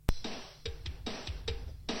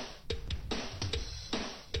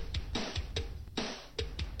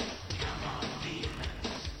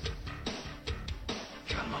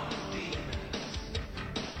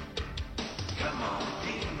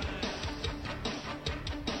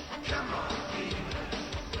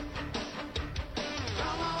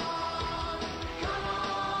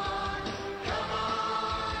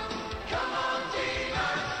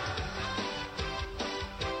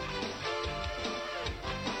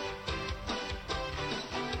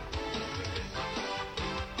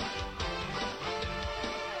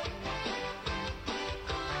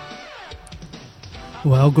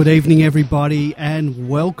Well, good evening, everybody, and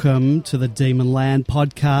welcome to the Demon Land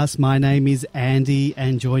podcast. My name is Andy,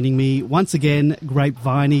 and joining me once again,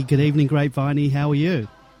 Grapeviney. Good evening, Grapeviney. How are you?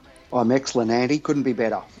 I'm excellent, Andy. Couldn't be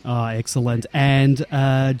better. Oh, excellent. And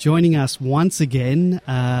joining us once again,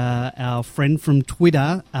 our friend from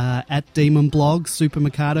Twitter, at Demon Blog, Super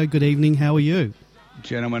Mikado. Good evening. How are you?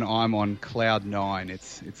 Gentlemen, I'm on cloud nine.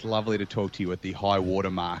 It's lovely to talk to you at the high water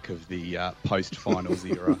mark of the post-finals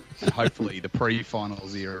era, and hopefully the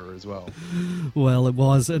pre-finals era as well. Well, it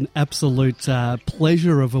was an absolute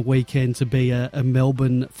pleasure of a weekend to be a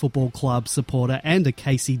Melbourne Football Club supporter and a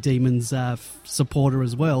Casey Demons supporter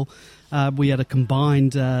as well. We had a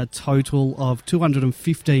combined total of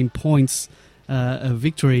 215 points of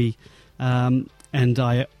victory. And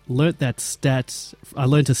I learnt a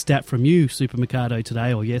stat from you, Super Mikado,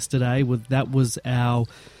 today or yesterday. That was our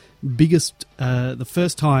biggest, the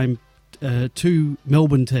first time two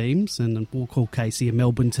Melbourne teams, and we'll call Casey a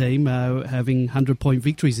Melbourne team, having 100-point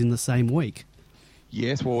victories in the same week.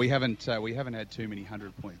 Yes, well, we haven't had too many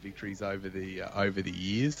 100-point victories over the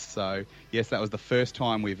years. So yes, that was the first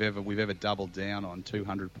time we've ever doubled down on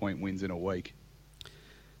 200-point wins in a week.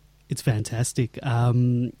 It's fantastic.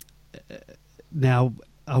 Now,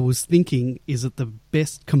 I was thinking, is it the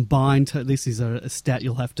best combined, this is a stat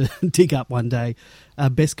you'll have to dig up one day,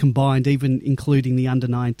 best combined, even including the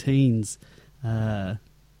under-19s,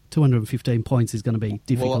 215 points is going to be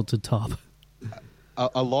difficult to top.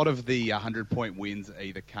 A lot of the 100-point wins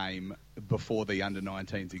either came before the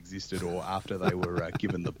under-19s existed or after they were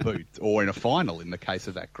given the boot, or in a final in the case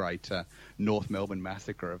of that great North Melbourne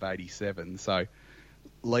massacre of '87. So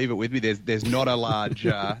leave it with me. There's not a large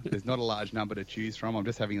number to choose from. I'm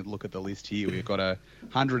just having a look at the list here. We've got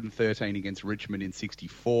 113 against Richmond in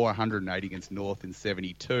 '64, 108 against North in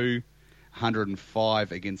 '72,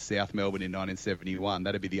 105 against South Melbourne in 1971.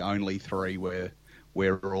 That'd be the only three where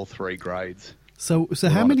all three grades. So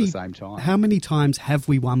how many at the same time. How many times have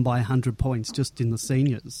we won by 100 points just in the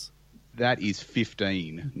seniors? That is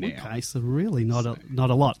 15 now. Okay, so really not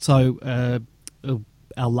a lot. So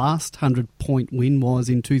our last 100-point win was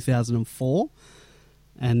in 2004,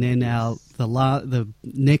 and then the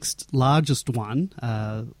next largest one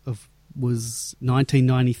was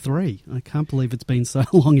 1993. I can't believe it's been so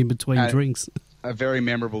long in between drinks. A very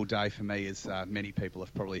memorable day for me, as many people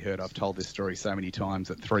have probably heard. I've told this story so many times.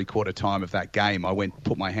 At three-quarter time of that game, I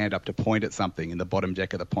put my hand up to point at something in the bottom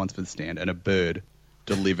deck of the Ponsford stand, and a bird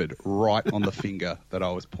delivered right on the finger that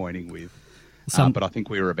I was pointing with. But I think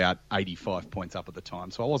we were about 85 points up at the time,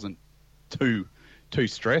 so I wasn't too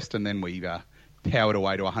stressed. And then we powered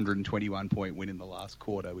away to a 121-point win in the last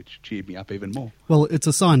quarter, which cheered me up even more. Well, it's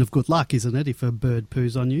a sign of good luck, isn't it, if a bird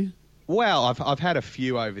poos on you? Well, I've had a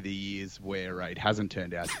few over the years where it hasn't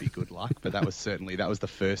turned out to be good luck, but that was the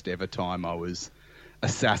first ever time I was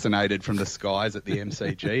assassinated from the skies at the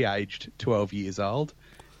MCG, aged 12 years old.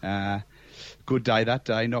 Good day that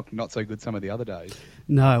day, not so good some of the other days.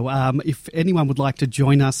 No, if anyone would like to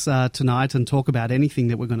join us tonight and talk about anything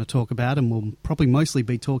that we're going to talk about, and we'll probably mostly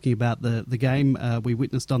be talking about the game we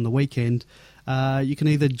witnessed on the weekend, you can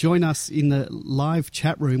either join us in the live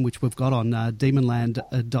chat room, which we've got on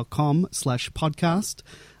demonland.com/podcast.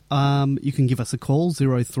 You can give us a call,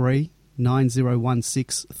 03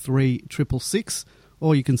 9016 3666,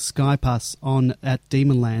 or you can Skype us on at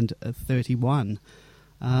Demonland31.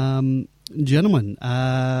 Gentlemen,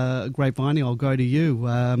 Grapeviney, I'll go to you.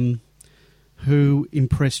 Who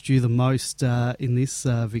impressed you the most in this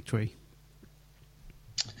victory?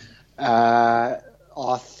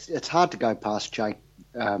 It's hard to go past Jake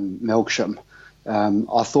Melksham.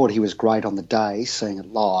 I thought he was great on the day, seeing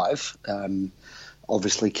it live,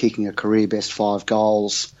 obviously kicking a career-best 5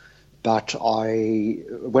 goals. But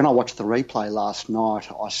when I watched the replay last night,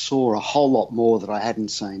 I saw a whole lot more that I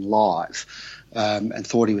hadn't seen live. And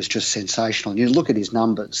thought he was just sensational. You look at his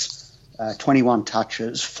numbers, 21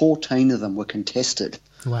 touches, 14 of them were contested.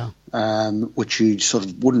 Wow. Which you sort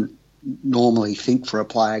of wouldn't normally think for a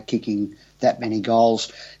player kicking that many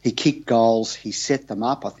goals. He kicked goals, he set them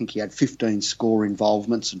up. I think he had 15 score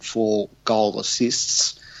involvements and 4 goal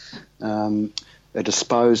assists. A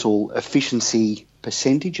disposal efficiency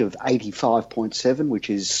percentage of 85.7, which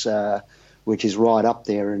is right up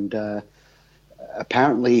there. And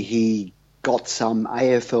apparently he got some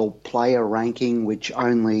AFL player ranking, which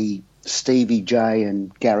only Stevie J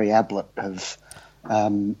and Gary Ablett have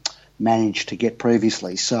managed to get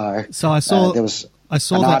previously. So I saw there was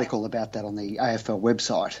an article about that on the AFL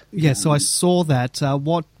website. Yeah, so I saw that.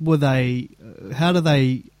 What were they? How do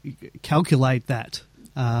they calculate that?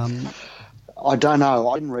 I don't know.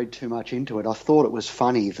 I didn't read too much into it. I thought it was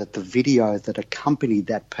funny that the video that accompanied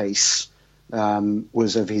that piece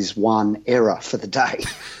was of his one error for the day.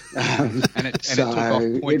 And it took off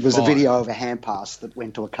 0.5. It was a video of a hand pass that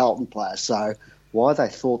went to a Carlton player. So why they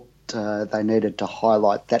thought they needed to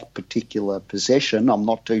highlight that particular possession, I'm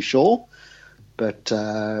not too sure. But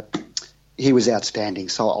he was outstanding.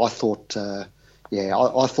 So I thought, I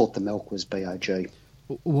thought the milk was BOG.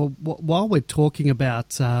 Well, while we're talking about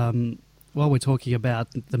the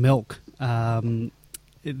milk, the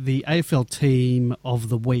AFL team of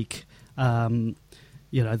the week.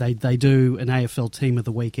 They do an AFL team of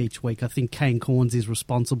the week each week. I think Kane Cornes is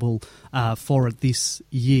responsible for it this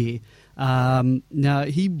year. Now,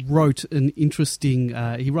 he wrote an interesting...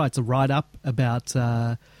 he writes a write-up about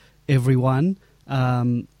everyone,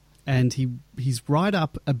 and his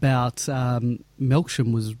write-up about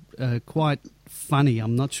Melksham was quite funny.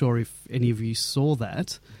 I'm not sure if any of you saw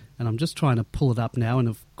that, and I'm just trying to pull it up now, and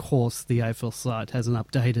of course the AFL site hasn't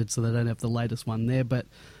updated, so they don't have the latest one there, but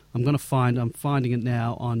I'm finding it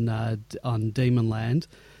now on Demonland.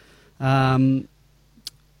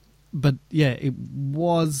 But yeah, it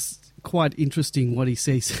was quite interesting what he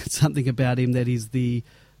says. Something about him that he's the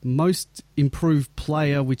most improved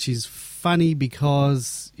player, which is funny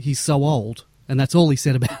because he's so old, and that's all he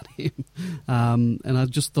said about him. And I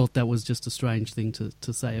just thought that was just a strange thing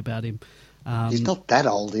to say about him. He's not that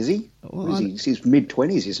old, is he? Well, he's his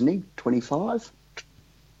mid-20s, isn't he? 25?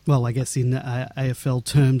 Well, I guess in AFL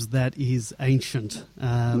terms, that is ancient,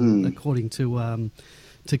 according to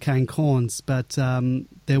Kane Cornes. But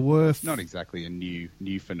there were... Not exactly a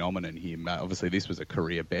new phenomenon here. Obviously, this was a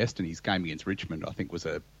career best, and his game against Richmond, I think, was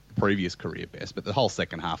a previous career best. But the whole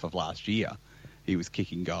second half of last year, he was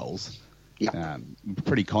kicking goals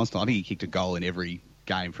pretty constant. I think he kicked a goal in every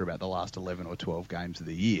game for about the last 11 or 12 games of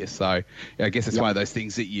the year. So I guess it's one of those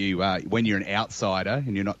things that you, when you're an outsider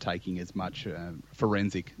and you're not taking as much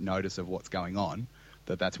forensic notice of what's going on,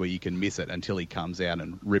 that's where you can miss it until he comes out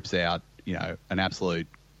and rips out, an absolute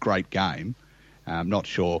great game. Not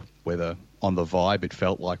sure whether on the vibe it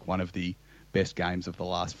felt like one of the best games of the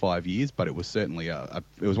last 5 years, but it was certainly it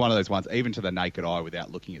was one of those ones, even to the naked eye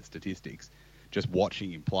without looking at statistics, just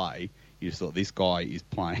watching him play, you just thought this guy is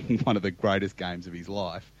playing one of the greatest games of his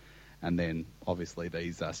life. And then, obviously,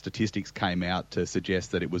 these statistics came out to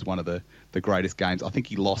suggest that it was one of the greatest games. I think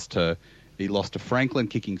he lost to Franklin.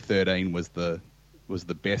 Kicking 13 was the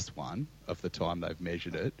best one of the time they've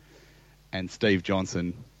measured it. And Steve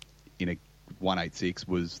Johnson in a 186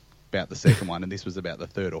 was about the second one, and this was about the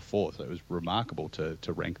third or fourth. So it was remarkable to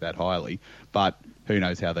rank that highly. But who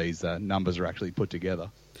knows how these numbers are actually put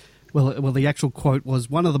together. Well, the actual quote was,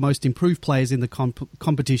 one of the most improved players in the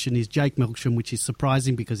competition is Jake Melksham, which is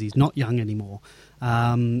surprising because he's not young anymore.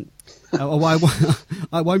 I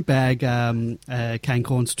won't bag Kane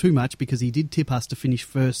Cornes too much because he did tip us to finish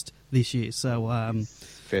first this year. So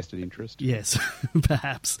vested interest. Yes,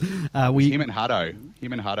 perhaps. Him and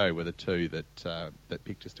Hutto were the two that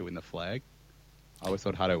picked us to win the flag. I always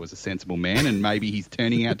thought Hutto was a sensible man, and maybe he's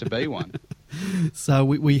turning out to be one. So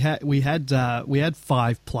we had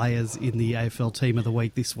 5 players in the AFL team of the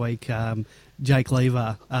week this week. Jake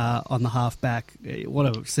Lever on the halfback.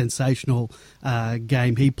 What a sensational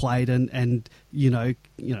game he played, and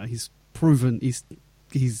he's proven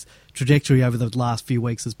his trajectory over the last few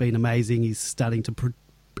weeks has been amazing. He's starting to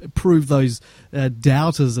prove those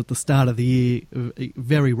doubters at the start of the year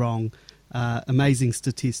very wrong. Amazing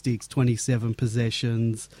statistics, 27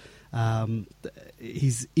 possessions.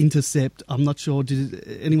 His intercept, I'm not sure, did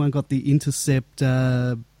anyone got the intercepts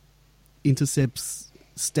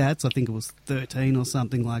stats? I think it was 13 or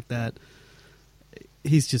something like that.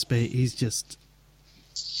 He's just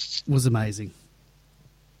was amazing.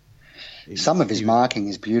 Some of his marking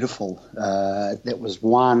is beautiful. There was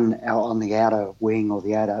one out on the outer wing or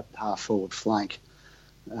the outer half-forward flank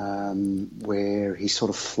where he sort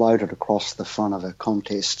of floated across the front of a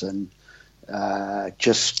contest and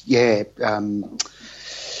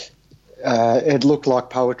it looked like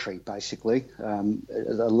poetry, basically. A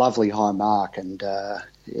lovely high mark, and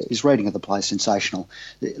his reading of the play sensational.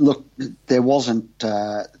 Look, there wasn't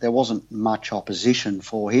much opposition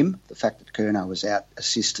for him. The fact that Curnow was out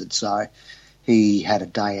assisted, so he had a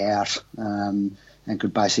day out and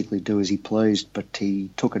could basically do as he pleased. But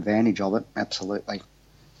he took advantage of it, absolutely.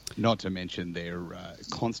 Not to mention their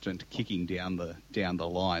constant kicking down the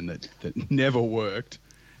line that never worked,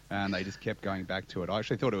 and they just kept going back to it. I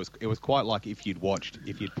actually thought it was quite like if you'd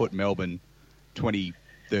put Melbourne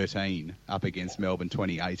 2013 up against Melbourne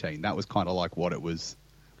 2018. That was kind of like what we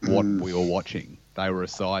were watching. They were a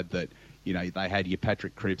side that they had your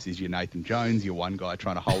Patrick Cripps as your Nathan Jones, your one guy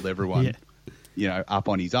trying to hold everyone up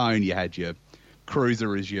on his own. You had your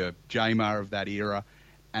Cruiser as your Jamar of that era.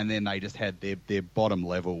 and then they just had their bottom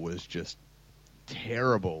level was just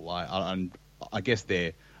terrible. I guess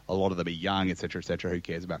a lot of them are young, etc., etc. Who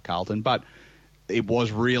cares about Carlton? But it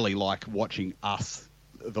was really like watching us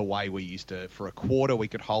the way we used to. For a quarter, we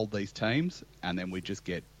could hold these teams, and then we'd just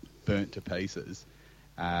get burnt to pieces.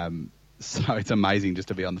 So it's amazing just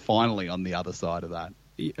to be finally on the other side of that.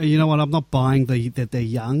 You know what? I'm not buying that they're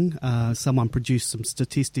young. Someone produced some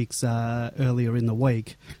statistics earlier in the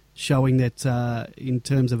week showing that in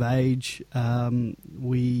terms of age,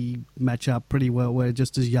 we match up pretty well. We're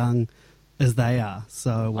just as young as they are.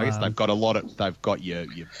 So I guess they've got your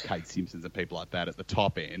Kate Simpsons and people like that at the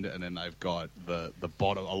top end, and then they've got the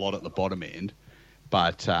bottom, a lot at the bottom end.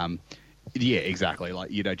 But yeah, exactly.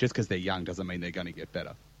 Like, you know, just because they're young doesn't mean they're going to get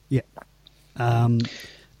better. Yeah.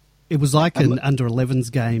 It was like an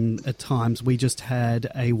under-11s game at times. We just had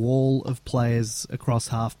a wall of players across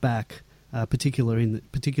half-back, particularly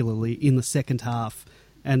in the second half,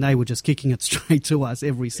 and they were just kicking it straight to us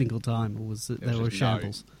every single time. They were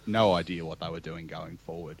shambles. No idea what they were doing going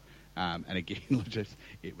forward. And again,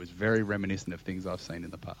 it was very reminiscent of things I've seen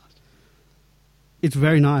in the past. It's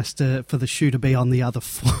very nice for the shoe to be on the other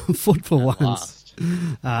foot for At once.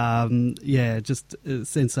 Yeah, just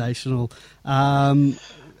sensational.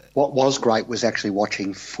 What was great was actually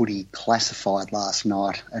watching Footy Classified last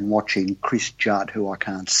night and watching Chris Judd, who I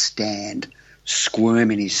can't stand,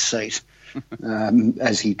 squirm in his seat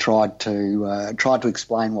as he tried to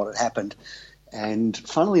explain what had happened. And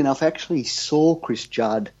funnily enough, I actually saw Chris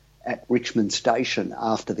Judd at Richmond Station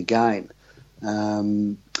after the game,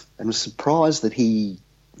 and was surprised that he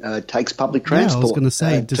takes public transport I was going to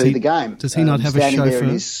say, to the game. Does he not have a chauffeur? There in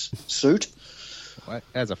his suit.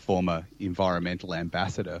 As a former environmental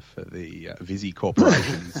ambassador for the Visi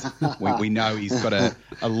Corporations, we know he's got a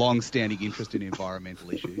long-standing interest in environmental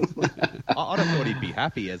issues. I'd have thought he'd be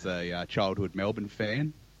happy as a childhood Melbourne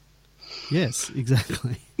fan. Yes,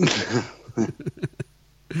 exactly.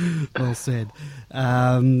 Well said.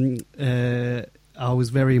 I was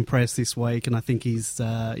very impressed this week, and I think he's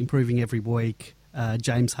improving every week.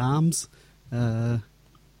 James Harms,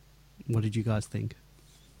 what did you guys think?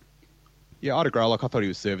 Yeah, I'd agree. Like, I thought he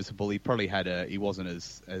was serviceable. He probably he wasn't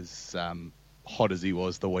as hot as he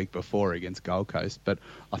was the week before against Gold Coast, but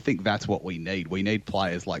I think that's what we need. We need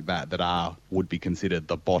players like that would be considered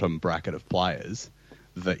the bottom bracket of players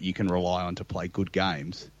that you can rely on to play good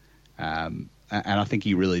games. And I think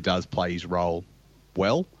he really does play his role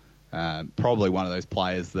well. Probably one of those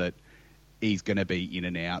players that he's going to be in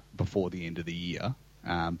and out before the end of the year,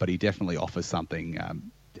 but he definitely offers something,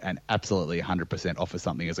 and absolutely 100% offers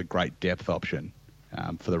something as a great depth option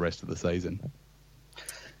for the rest of the season.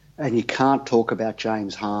 And you can't talk about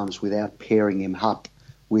James Harms without pairing him up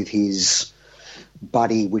with his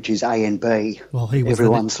buddy, which is ANB. Well,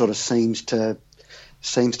 everyone sort of seems to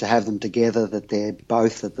have them together, that they're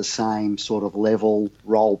both at the same sort of level,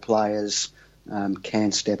 role players,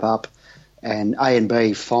 can step up. And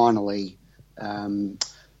ANB finally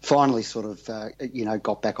sort of,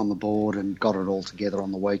 got back on the board and got it all together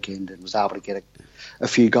on the weekend and was able to get a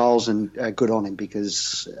few goals, and good on him,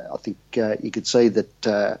 because I think you could see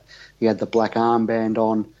that he had the black armband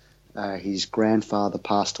on. His grandfather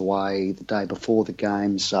passed away the day before the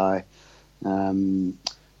game, so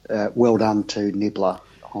well done to Nibbler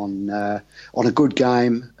on a good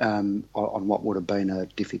game, on what would have been a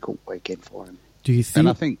difficult weekend for him. Do you think? And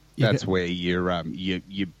I think that's where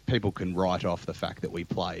you people can write off the fact that we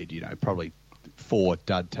played, probably 4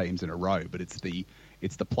 dud teams in a row, but it's the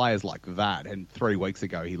players like that. And 3 weeks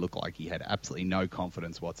ago, he looked like he had absolutely no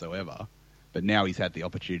confidence whatsoever. But now he's had the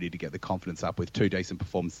opportunity to get the confidence up with 2 decent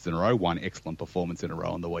performances in a row, 1 excellent performance in a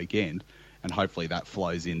row on the weekend, and hopefully that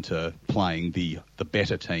flows into playing the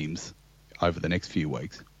better teams over the next few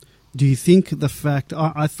weeks. Do you think the fact...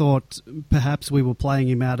 I thought perhaps we were playing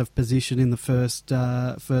him out of position in the first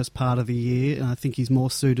part of the year, and I think he's more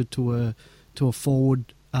suited to a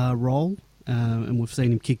forward role, and we've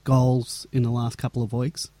seen him kick goals in the last couple of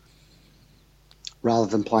weeks. Rather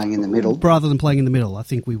than playing in the middle? Rather than playing in the middle. I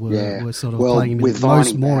think we were sort of playing him with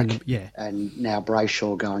more back, and now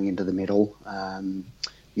Brayshaw going into the middle,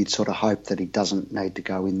 you'd sort of hope that he doesn't need to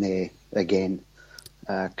go in there again.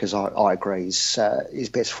 Because I agree, his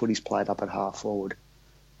best footy's played up at half forward,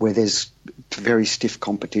 where there's very stiff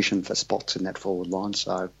competition for spots in that forward line,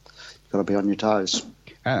 so you've got to be on your toes.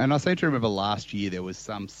 And I seem to remember last year there was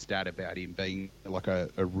some stat about him being like a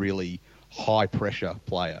really high-pressure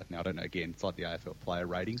player. Now, I don't know, again, it's like the AFL player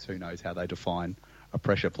ratings, who knows how they define a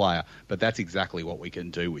pressure player, but that's exactly what we can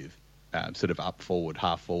do with sort of up-forward,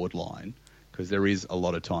 half-forward line, because there is a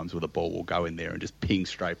lot of times where the ball will go in there and just ping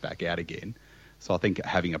straight back out again. So I think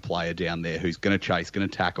having a player down there who's going to chase, going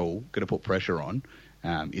to tackle, going to put pressure on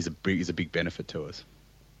is a big benefit to us.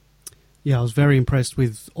 Yeah, I was very impressed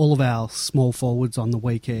with all of our small forwards on the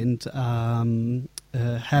weekend. Hannon,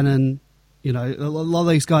 a lot of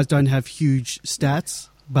these guys don't have huge stats,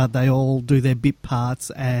 but they all do their bit parts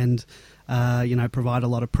and, provide a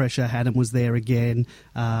lot of pressure. Hannon was there again.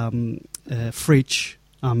 Fritsch,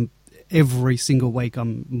 every single week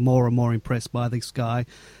I'm more and more impressed by this guy.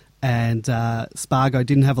 And Spargo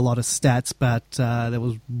didn't have a lot of stats, but there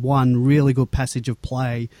was one really good passage of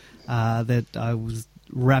play that I was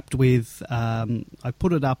wrapped with. I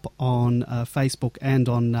put it up on Facebook and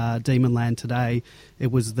on Demonland today.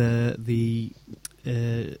 It was the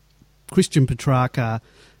Christian Petrarca.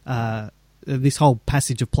 This whole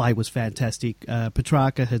passage of play was fantastic.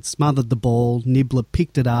 Petrarca had smothered the ball. Nibbler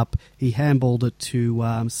picked it up. He handballed it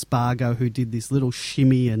to Spargo, who did this little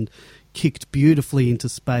shimmy and kicked beautifully into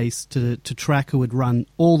space to Track, who had run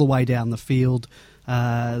all the way down the field.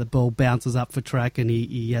 The ball bounces up for Track, and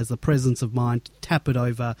he has the presence of mind to tap it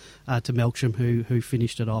over to Melksham, who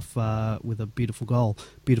finished it off with a beautiful goal,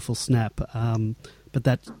 beautiful snap. But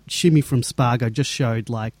that shimmy from Spargo just showed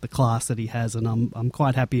like the class that he has, and I'm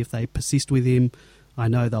quite happy if they persist with him. I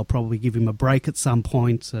know they'll probably give him a break at some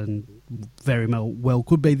point, and very well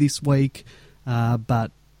could be this week.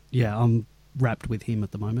 But yeah, I'm wrapped with him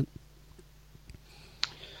at the moment.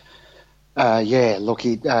 He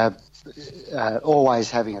always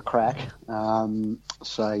having a crack,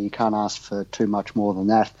 so you can't ask for too much more than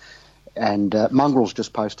that. And Mongrel's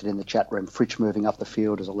just posted in the chat room, Fritsch moving up the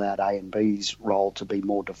field has allowed A and B's role to be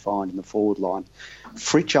more defined in the forward line.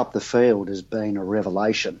 Fritsch up the field has been a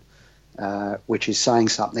revelation, which is saying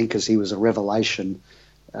something because he was a revelation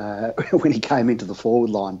when he came into the forward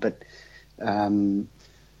line. But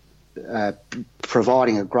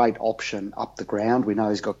providing a great option up the ground. We know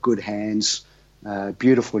he's got good hands,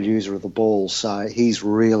 beautiful user of the ball, so he's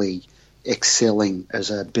really excelling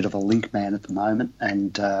as a bit of a link man at the moment,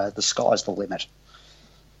 and the sky's the limit.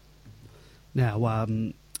 Now,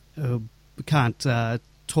 we can't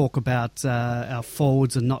talk about our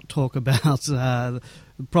forwards and not talk about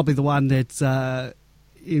probably the one that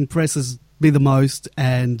impresses me the most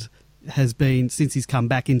and has been, since he's come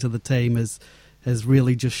back into the team, has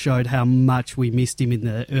really just showed how much we missed him in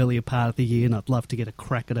the earlier part of the year, and I'd love to get a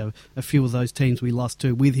crack at a few of those teams we lost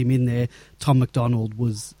to with him in there. Tom McDonald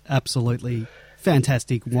was absolutely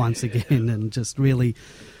fantastic once again, and just really,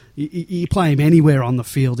 you play him anywhere on the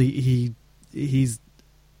field, he's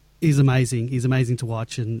amazing. He's amazing to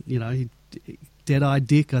watch, and Dead-Eye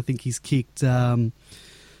Dick, I think he's kicked, how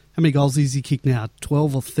many goals has he kicked now?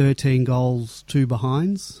 12 or 13 goals, 2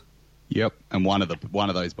 behinds. Yep, and one of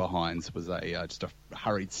those behinds was just a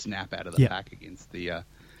hurried snap out of the pack against the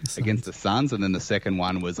Suns, and then the second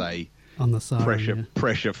one was a on the side,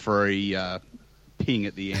 pressure free ping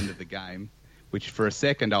at the end of the game, which for a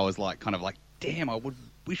second I was kind of like, damn, I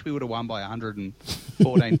wish we would have won by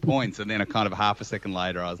 114 points, and then a kind of half a second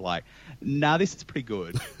later I was like, nah, this is pretty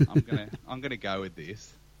good. I'm gonna go with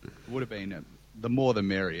this. It would have been the more the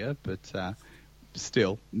merrier, but.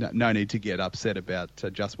 Still, no need to get upset about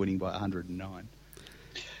just winning by 109.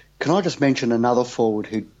 Can I just mention another forward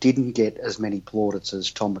who didn't get as many plaudits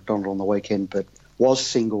as Tom McDonald on the weekend, but was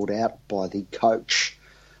singled out by the coach?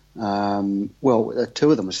 Two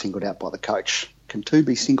of them were singled out by the coach. Can 2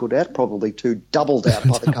 be singled out? Probably 2 doubled out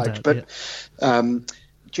by the coach. But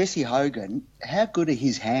Jesse Hogan, how good are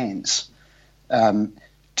his hands?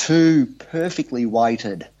 2 perfectly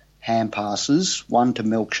weighted hand passes, one to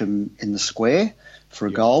Melksham in the square for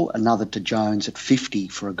a goal, another to Jones at 50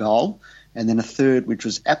 for a goal, and then a third which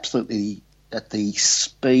was absolutely at the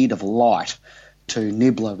speed of light to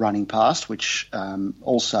Nibbler running past, which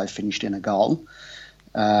also finished in a goal.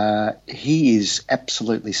 He is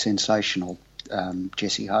absolutely sensational,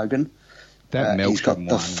 Jesse Hogan. He's got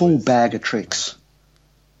the full bag of tricks.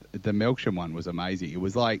 The Melksham one was amazing. It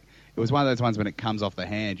was one of those ones when it comes off the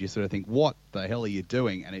hand, you sort of think, what the hell are you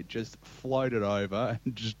doing? And it just floated over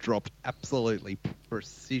and just dropped absolutely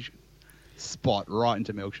precision spot right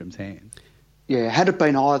into Melksham's hand. Yeah, had it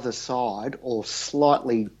been either side or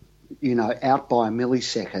slightly, out by a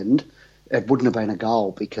millisecond, it wouldn't have been a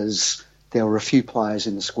goal because there were a few players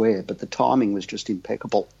in the square, but the timing was just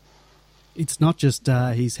impeccable. It's not just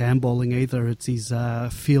his handballing either, it's his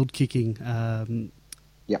field kicking.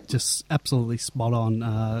 Just absolutely spot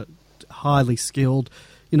on. Highly skilled,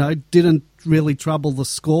 didn't really trouble the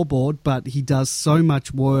scoreboard, but he does so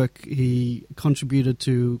much work. He contributed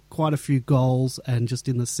to quite a few goals and just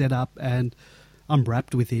in the setup, and I'm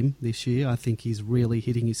wrapped with him this year. I think he's really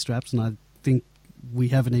hitting his straps, and I think we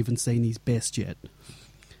haven't even seen his best yet.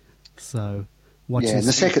 So And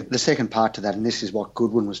the second part to that, and this is what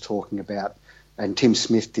Goodwin was talking about, and Tim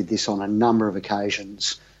Smith did this on a number of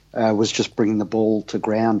occasions, was just bringing the ball to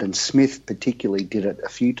ground. And Smith particularly did it a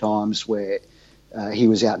few times where he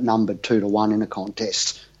was outnumbered 2-1 in a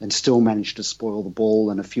contest and still managed to spoil the ball,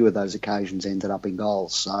 and a few of those occasions ended up in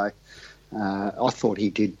goals. So I thought he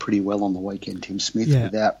did pretty well on the weekend, Tim Smith,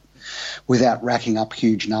 without racking up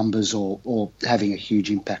huge numbers or having a huge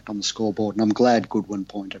impact on the scoreboard. And I'm glad Goodwin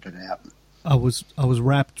pointed it out. I was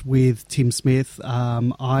wrapped with Tim Smith.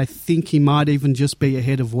 I think he might even just be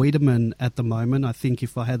ahead of Wiedemann at the moment. I think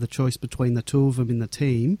if I had the choice between the two of them in the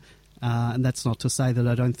team, and that's not to say that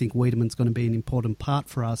I don't think Wiedemann's going to be an important part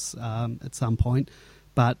for us at some point,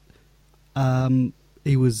 but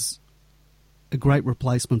he was a great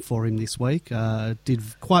replacement for him this week. Did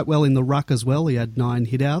quite well in the ruck as well. He had 9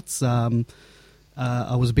 hitouts.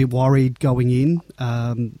 I was a bit worried going in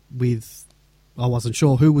with... I wasn't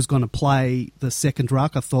sure who was going to play the second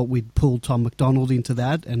ruck. I thought we'd pull Tom McDonald into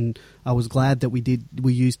that, and I was glad that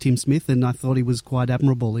we used Tim Smith, and I thought he was quite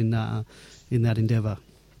admirable in that endeavour.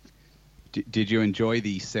 Did you enjoy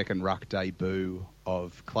the second ruck debut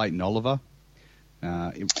of Clayton Oliver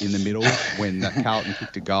in the middle when Carlton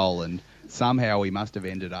kicked a goal, and somehow he must have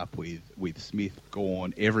ended up with Smith,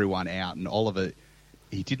 Gawn, everyone out, and Oliver,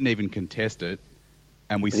 he didn't even contest it.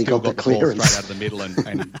 And we still got the ball straight out of the middle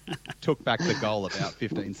and took back the goal about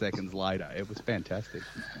 15 seconds later. It was fantastic.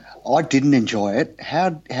 I didn't enjoy it.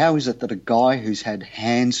 How is it that a guy who's had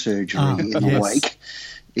hand surgery in the week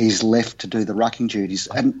is left to do the rucking duties?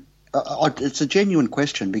 And it's a genuine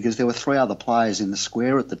question because there were 3 other players in the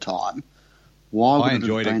square at the time. Why would I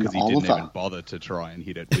enjoyed it because he Oliver? didn't even bother to try and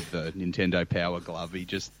hit it with the Nintendo Power Glove. He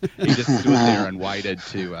just stood there and waited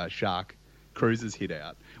to shark Cruiser's hit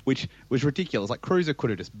out, which was ridiculous. Like, Cruiser could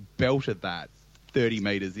have just belted that 30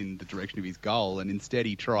 metres in the direction of his goal, and instead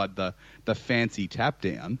he tried the fancy tap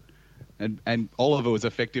down, and Oliver was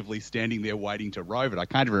effectively standing there waiting to rove it. I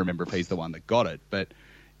can't even remember if he's the one that got it, but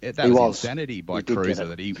that was insanity by Cruiser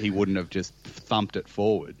that he wouldn't have just thumped it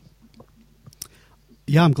forward.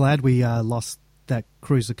 Yeah, I'm glad we lost that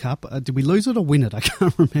Cruiser Cup. Did we lose it or win it? I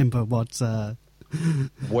can't remember what...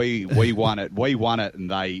 We won it. We won it,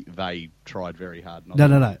 and they tried very hard.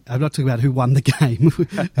 No. I'm not talking about who won the game.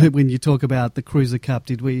 When you talk about the Cruiser Cup,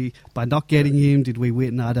 did we, by not getting him, did we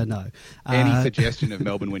win? I don't know. Any suggestion of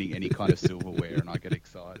Melbourne winning any kind of silverware, and I get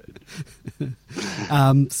excited.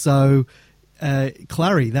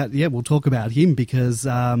 Clary, we'll talk about him because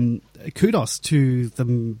kudos to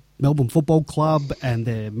the Melbourne Football Club and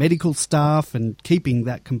their medical staff and keeping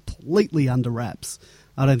that completely under wraps.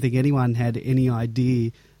 I don't think anyone had any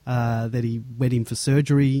idea that he went in for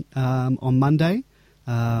surgery on Monday.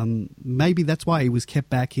 Maybe that's why he was kept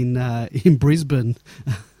back in Brisbane.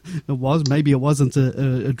 Maybe it wasn't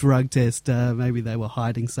a drug test. Maybe they were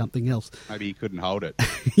hiding something else. Maybe he couldn't hold it.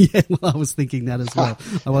 Yeah, well, I was thinking that as well.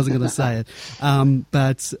 I wasn't going to say it.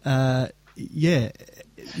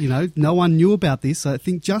 No one knew about this. I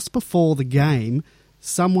think just before the game,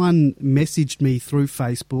 someone messaged me through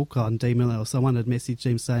Facebook on Demon, or someone had messaged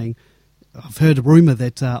him saying, I've heard a rumour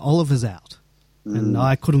that Oliver's out. And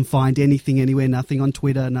I couldn't find anything anywhere, nothing on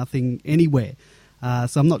Twitter, nothing anywhere.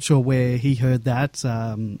 So I'm not sure where he heard that.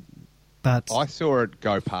 But I saw it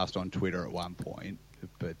go past on Twitter at one point,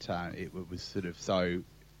 but it was sort of so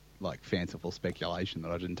like fanciful speculation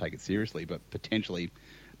that I didn't take it seriously, but potentially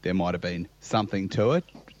there might have been something to it.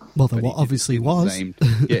 Well, there obviously was.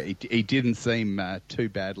 He didn't seem too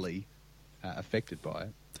badly affected by it.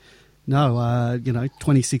 No,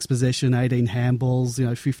 26 possession, 18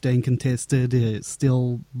 handballs, 15 contested,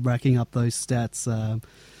 still racking up those stats.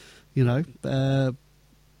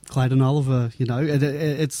 Clayton Oliver,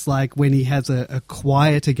 it's like when he has a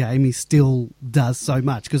quieter game, he still does so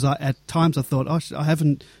much. Because at times I thought, I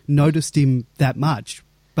haven't noticed him that much,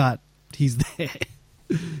 but he's there.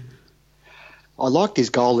 I liked his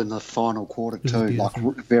goal in the final quarter too. I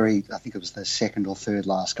think it was the second or third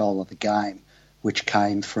last goal of the game, which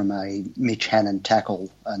came from a Mitch Hannon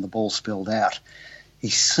tackle and the ball spilled out. He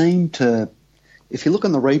seemed to, if you look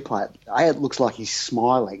on the replay, A, it looks like he's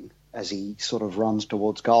smiling as he sort of runs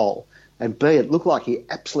towards goal, and B, it looked like he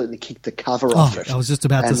absolutely kicked the cover off it. I was just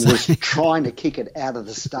about to say. And was trying to kick it out of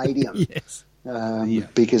the stadium. Yes.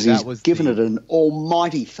 Because he's given it an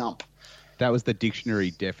almighty thump. That was the dictionary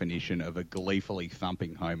definition of a gleefully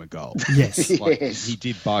thumping home a goal. Yes. Yes. He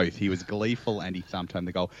did both. He was gleeful and he thumped home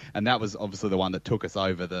the goal. And that was obviously the one that took us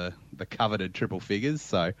over the coveted triple figures.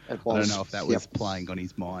 So I don't know if that was playing on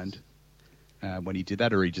his mind when he did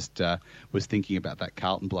that, or he just was thinking about that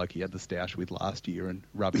Carlton bloke he had the stoush with last year and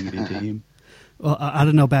rubbing it into him. well, I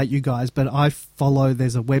don't know about you guys, but I follow,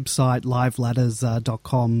 there's a website,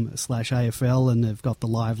 liveladders.com/AFL, and they've got the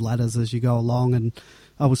live ladders as you go along. And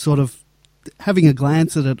I was sort of having a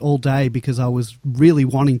glance at it all day because I was really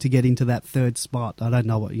wanting to get into that third spot. I don't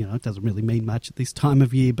know what, it doesn't really mean much at this time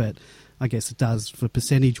of year, but I guess it does for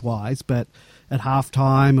percentage-wise. But at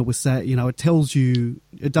halftime, it was, it tells you,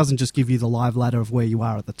 it doesn't just give you the live ladder of where you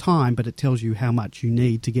are at the time, but it tells you how much you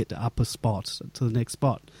need to get to upper spot, to the next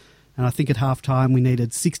spot. And I think at halftime we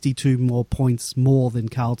needed 62 more points more than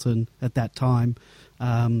Carlton at that time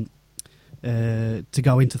to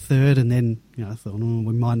go into third. And then, I thought,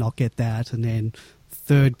 we might not get that. And then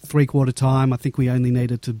third three-quarter time, I think we only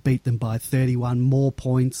needed to beat them by 31 more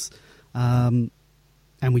points. And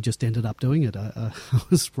we just ended up doing it. I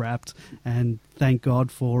was wrapped. And thank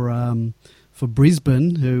God for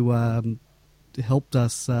Brisbane, who helped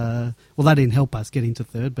us. Well, they didn't help us get into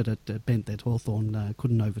third, but it meant that Hawthorn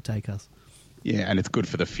couldn't overtake us. Yeah, and it's good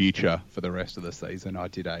for the future for the rest of the season. I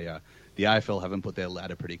did the AFL haven't put their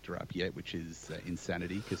ladder predictor up yet, which is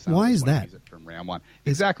insanity. Why is that? Use it from round one.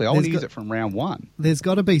 Exactly, I want to use it from round one. There's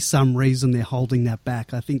got to be some reason they're holding that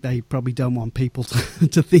back. I think they probably don't want people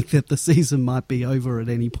to think that the season might be over at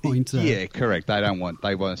any point. Yeah, correct. They want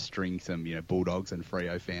to string some Bulldogs and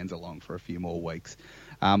Freo fans along for a few more weeks.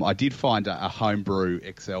 I did find a homebrew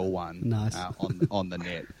XL one nice. on the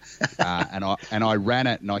net, and I ran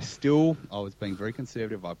it, and I was being very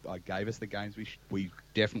conservative. I gave us the games we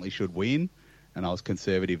definitely should win, and I was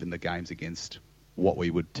conservative in the games against what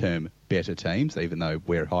we would term better teams, even though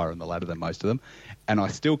we're higher on the ladder than most of them. And I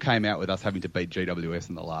still came out with us having to beat GWS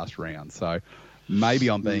in the last round. So maybe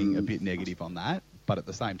I'm being a bit negative on that, but at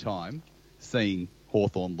the same time, seeing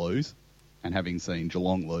Hawthorn lose and having seen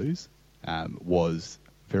Geelong lose was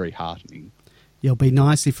very heartening. Yeah, it'll be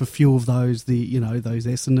nice if a few of those, those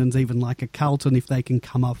Essendons, even like a Carlton, if they can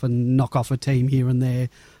come up and knock off a team here and there.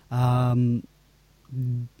 I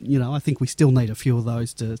think we still need a few of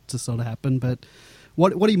those to sort of happen. But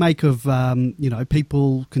what do you make of,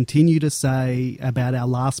 people continue to say about our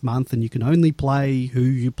last month, and you can only play who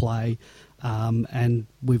you play, and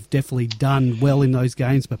we've definitely done well in those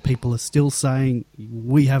games, but people are still saying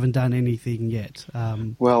we haven't done anything yet.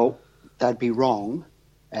 Well, they'd be wrong.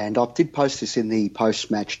 And I did post this in the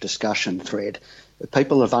post-match discussion thread.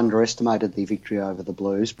 People have underestimated the victory over the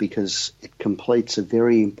Blues because it completes a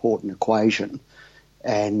very important equation.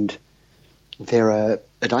 And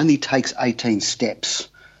it only takes 18 steps.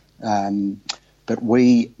 But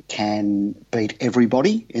we can beat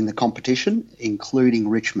everybody in the competition, including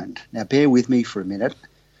Richmond. Now, bear with me for a minute.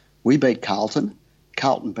 We beat Carlton.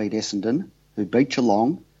 Carlton beat Essendon, who beat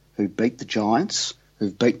Geelong, who beat the Giants,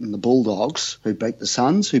 who've beaten the Bulldogs, who beat the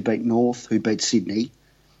Suns, who beat North, who beat Sydney,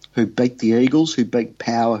 who beat the Eagles, who beat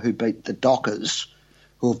Power, who beat the Dockers,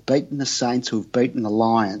 who have beaten the Saints, who have beaten the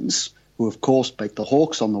Lions, who of course beat the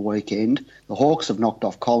Hawks on the weekend. The Hawks have knocked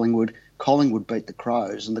off Collingwood. Collingwood beat the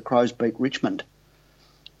Crows, and the Crows beat Richmond.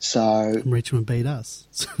 So Richmond beat us.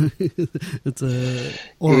 It's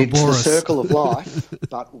the circle of life,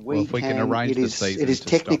 but if we can arrange the season, it is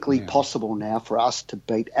technically possible now for us to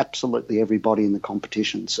beat absolutely everybody in the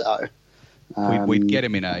competition. So we'd get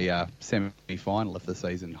him in a semi-final if the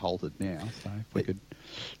season halted now. So if we could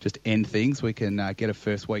just end things, we can get a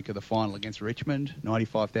first week of the final against Richmond,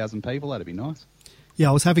 95,000 people. That'd be nice. Yeah,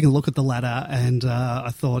 I was having a look at the ladder, and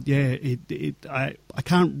I thought, I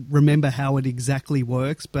can't remember how it exactly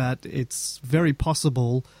works, but it's very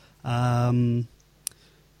possible.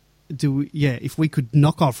 If we could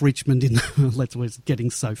knock off Richmond we're getting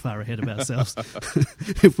so far ahead of ourselves.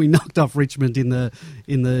 If we knocked off Richmond in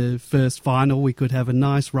the first final, we could have a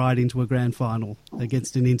nice ride into a grand final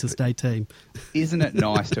against an interstate team. Isn't it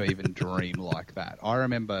nice to even dream like that? I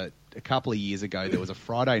remember a couple of years ago, there was a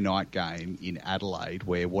Friday night game in Adelaide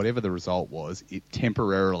where whatever the result was, it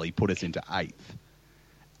temporarily put us into 8th.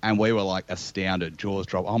 And we were like astounded, jaws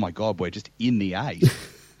dropped. Oh my God, we're just in the 8th.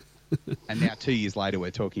 And now 2 years later,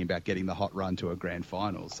 we're talking about getting the hot run to a grand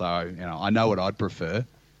final. So, I know what I'd prefer.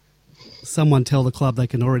 Someone tell the club they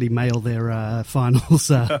can already mail their finals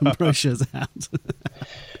brochures out.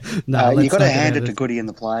 You've got to hand it to Goody and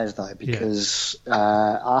the players, though, because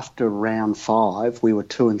after round 5, we were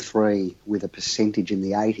 2-3 with a percentage in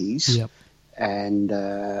the 80s. Yep. And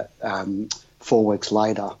 4 weeks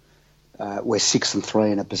later, we're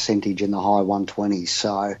 6-3 and a percentage in the high 120s.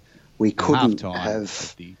 So we couldn't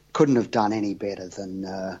have done any better than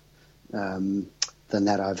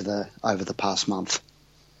that over the past month.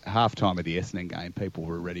 Half-time of the Essendon game, people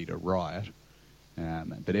were ready to riot.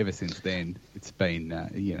 But ever since then, it's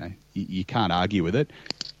been, you can't argue with it.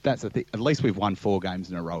 That's the thing. At least we've won 4 games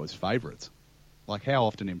in a row as favourites. Like, how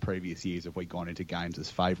often in previous years have we gone into games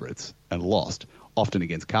as favourites and lost, often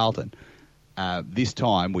against Carlton? This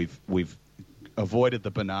time we've avoided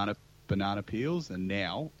the banana peels, and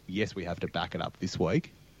now, yes, we have to back it up this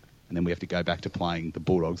week, and then we have to go back to playing the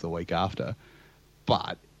Bulldogs the week after.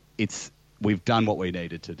 But we've done what we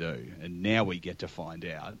needed to do, and now we get to find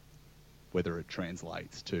out whether it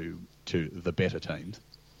translates to the better teams.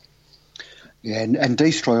 Yeah, and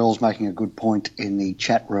Destroyall's making a good point in the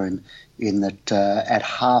chat room in that at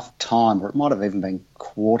half time, or it might have even been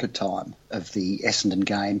quarter time of the Essendon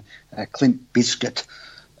game, Clint Biscuit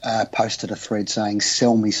posted a thread saying,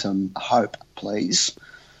 "Sell me some hope, please."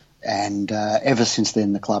 And ever since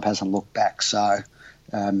then, the club hasn't looked back. So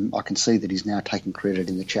I can see that he's now taking credit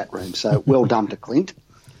in the chat room. So well done to Clint.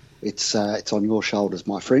 It's on your shoulders,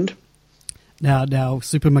 my friend. Now,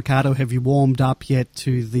 Super Mercado, have you warmed up yet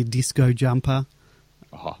to the disco jumper?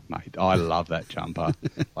 Oh, mate, I love that jumper.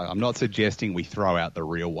 Like, I'm not suggesting we throw out the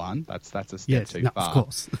real one. That's a step too far. Of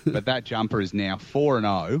course. But that jumper is now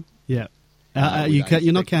 4-0. Yeah.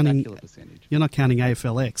 You're not counting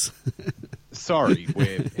AFLX. Sorry,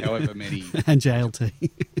 we're however many and JLT.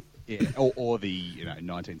 Yeah, or the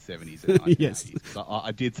 1970s and 1980s. Yes. So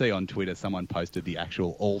I did see on Twitter someone posted the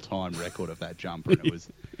actual all-time record of that jumper, and it was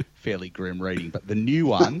fairly grim reading. But the new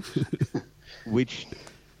one, which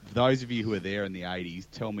those of you who are there in the 80s,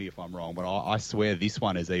 tell me if I'm wrong, but I swear this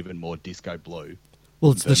one is even more disco blue.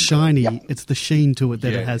 Well, it's the shiny, it's the sheen to it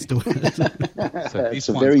that it has to it. So this it's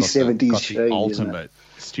a one's very got 70s got sheen, the ultimate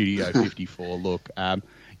Studio 54 look.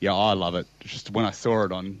 Yeah, I love it. Just when I saw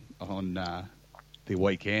it on the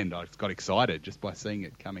weekend, I got excited just by seeing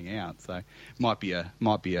it coming out. So it might be a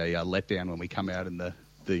letdown when we come out in the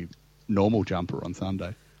normal jumper on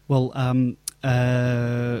Sunday. Well, and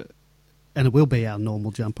it will be our normal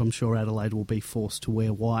jumper. I'm sure Adelaide will be forced to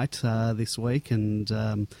wear white this week.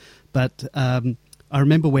 But I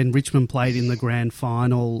remember when Richmond played in the grand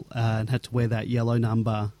final and had to wear that yellow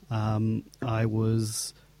number. I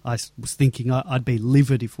was thinking I'd be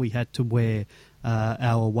livid if we had to wear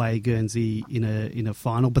our away Guernsey in a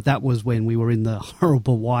final. But that was when we were in the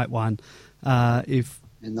horrible white one.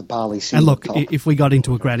 In the barley and single look, top. if we got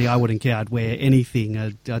into a granny, I wouldn't care. I'd wear anything.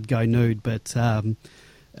 I'd go nude. But I'd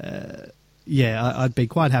be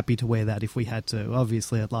quite happy to wear that if we had to.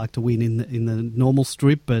 Obviously, I'd like to win in the normal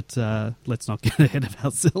strip, but let's not get ahead of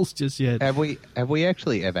ourselves just yet. Have we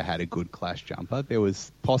actually ever had a good clash jumper? There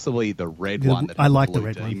was possibly the red one that I had like the blue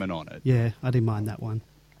red demon one on it. Yeah, I didn't mind that one.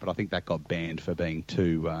 But I think that got banned for being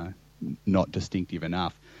too not distinctive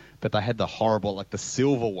enough. But they had the horrible, like the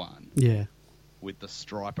silver one. Yeah. With the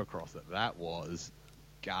stripe across it. That was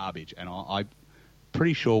garbage. And I'm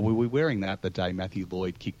pretty sure we were wearing that the day Matthew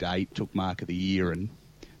Lloyd kicked 8, took Mark of the Year, and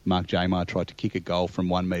Mark Jamar tried to kick a goal from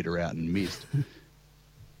 1 metre out and missed.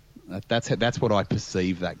 That's what I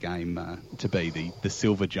perceive that game to be, the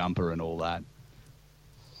silver jumper and all that.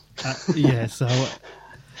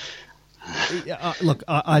 Look,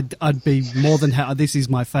 I'd be more than happy. This is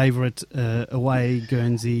my favourite away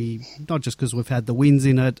Guernsey, not just because we've had the wins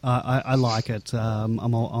in it. I like it. I'm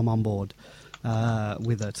on board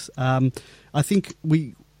with it. I think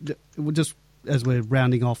we just, as we're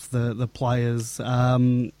rounding off the players,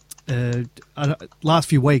 last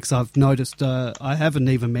few weeks I've noticed I haven't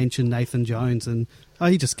even mentioned Nathan Jones, and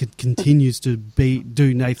he just continues to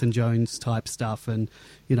do Nathan Jones type stuff, and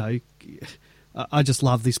I just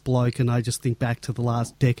love this bloke, and I just think back to the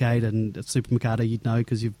last decade, and at Super Mercado you'd know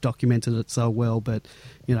because you've documented it so well, but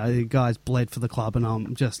the guy's bled for the club, and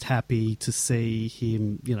I'm just happy to see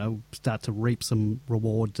him start to reap some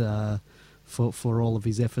reward for all of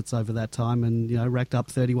his efforts over that time, and racked up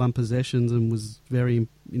 31 possessions and was very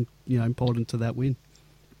important to that win.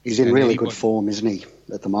 He's in really good form, isn't he,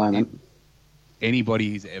 at the moment? Anybody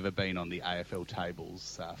who's ever been on the AFL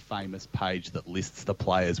tables, famous page that lists the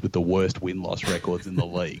players with the worst win-loss records in the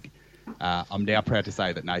league, I'm now proud to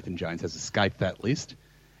say that Nathan Jones has escaped that list,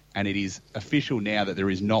 and it is official now that there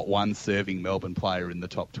is not one serving Melbourne player in the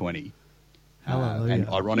top 20. And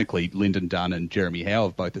ironically, Lyndon Dunn and Jeremy Howe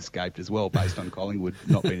have both escaped as well, based on Collingwood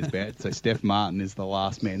not being as bad. So Steph Martin is the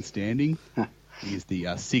last man standing. He is the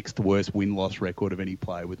 6th worst win-loss record of any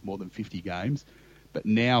player with more than 50 games. But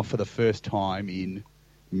now, for the first time in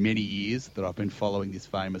many years that I've been following this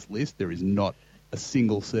famous list, there is not a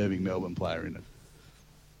single serving Melbourne player in it.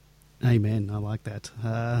 Amen. I like that.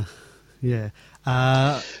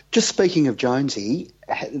 Just speaking of Jonesy,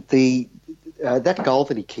 that goal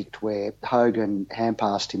that he kicked where Hogan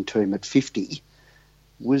hand-passed him to him at 50,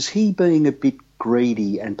 was he being a bit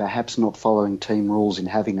greedy and perhaps not following team rules in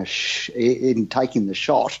having in taking the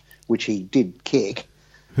shot, which he did kick?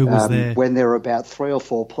 Who was there? When there were about 3 or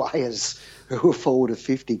 4 players who were forward of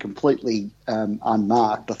 50 completely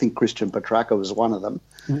unmarked. I think Christian Petrarca was one of them.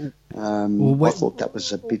 I thought that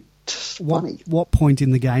was a bit funny. What point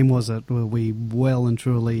in the game was it? Were we well and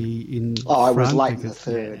truly in front? It was late in the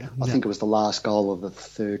third. Yeah. I think it was the last goal of the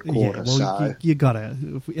third quarter. Yeah, well, you got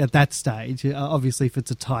to, at that stage, obviously if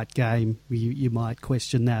it's a tight game, you might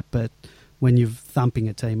question that, but when you're thumping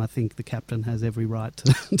a team, I think the captain has every right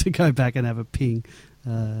to go back and have a ping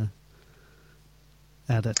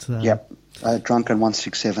at it. Yep. Drunken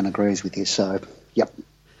 167 agrees with you, so, yep.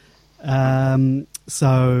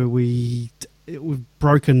 So we've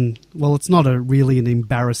broken, well, it's not really an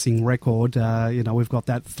embarrassing record. We've got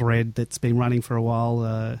that thread that's been running for a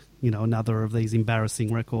while, another of these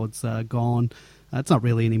embarrassing records gone. It's not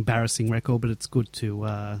really an embarrassing record, but it's good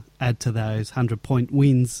to add to those 100-point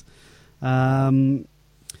wins. Demonland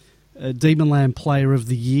Player of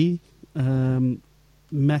the Year.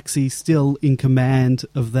 Maxi still in command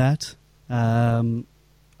of that. I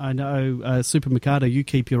know, Super Mikado, you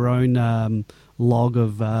keep your own log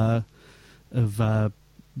of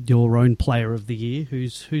your own Player of the Year.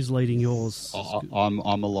 Who's leading yours?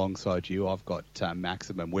 I'm alongside you. I've got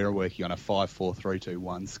Maximum. We're working on a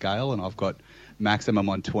 5-4-3-2-1 scale, and I've got Maximum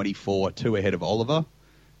on 24, 2 ahead of Oliver.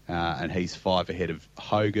 And he's 5 ahead of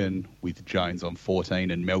Hogan, with Jones on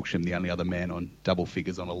 14 and Melksham, the only other man, on double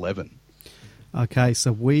figures on 11. Okay,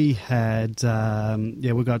 so we had,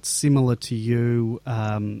 we got similar to you.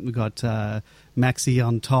 We got Maxi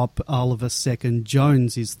on top, Oliver second,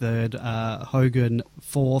 Jones is third, Hogan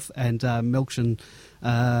fourth, and Melksham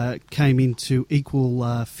came into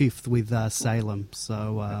equal fifth with Salem.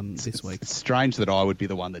 So this week, it's strange that I would be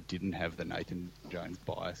the one that didn't have the Nathan Jones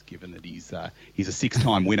bias, given that he's a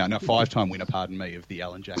 5-time winner, of the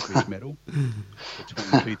Alan Jack Medal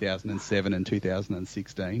between 2007 and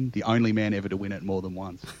 2016. The only man ever to win it more than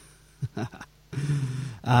once.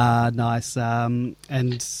 Nice. And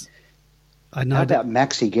I know. How about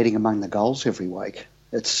Maxi getting among the goals every week?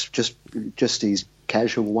 It's just his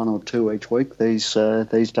casual 1 or 2 each week these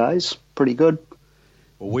days. Pretty good.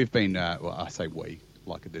 Well, we've been, I say we,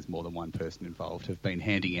 like there's more than one person involved, have been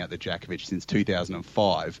handing out the Djakovic since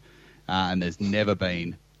 2005, and there's never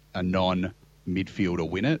been a non-midfielder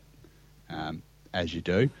win it, as you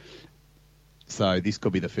do. So this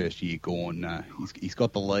could be the first year gone. He's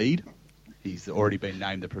got the lead. He's already been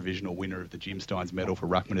named the provisional winner of the Jim Steins Medal for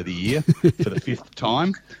Ruckman of the Year for the 5th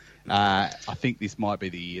time. I think this might be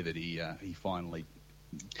the year that he finally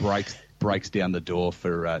breaks down the door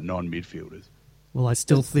for non-midfielders. Well, I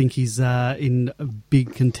still think he's in a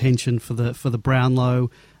big contention for the Brownlow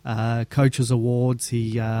Coaches Awards.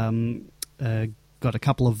 He got a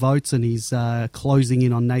couple of votes, and he's closing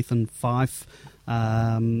in on Nathan Fyfe.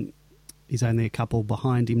 He's only a couple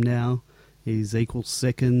behind him now. He's equal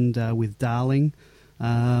second with Darling.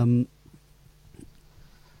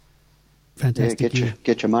 Fantastic. Yeah,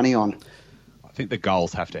 get your money on. I think the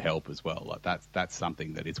goals have to help as well. Like that's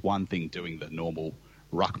something that it's one thing doing the normal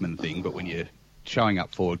ruckman thing, but when you're showing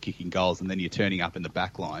up forward, kicking goals, and then you're turning up in the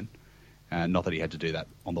back line, not that he had to do that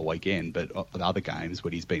on the weekend, but the other games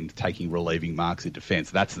when he's been taking relieving marks in defence,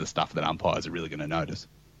 that's the stuff that umpires are really going to notice.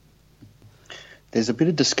 There's a bit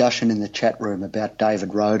of discussion in the chat room about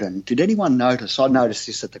David Roden. Did anyone notice? I noticed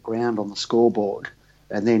this at the ground on the scoreboard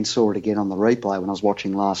and then saw it again on the replay when I was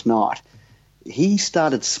watching last night. He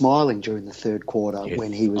started smiling during the third quarter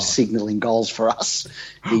when he was signalling goals for us.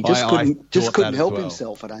 He just couldn't help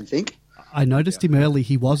himself, I don't think. I noticed him early.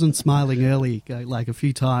 He wasn't smiling early, like a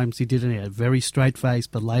few times. He did it in a very straight face,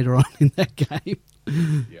 but later on in that game,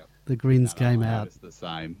 the grins came out. It's the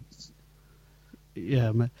same.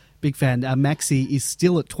 Yeah, big fan. Maxi is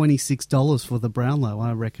still at $26 for the Brownlow.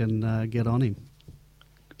 I reckon get on him.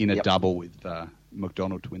 In a double with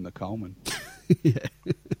McDonald to win the Coleman. Yeah.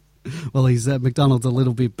 Well, he's McDonald's a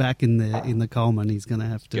little bit back in the Coleman. He's going to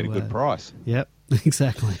have to get a good price. Yep,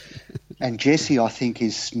 exactly. And Jesse, I think,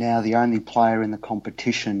 is now the only player in the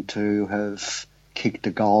competition to have kicked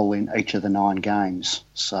a goal in each of the 9 games.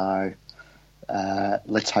 So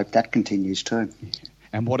let's hope that continues too.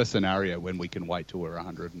 And what a scenario when we can wait till we're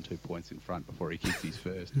 102 points in front before he kicks his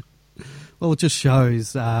first. Well, it just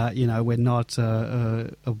shows, we're not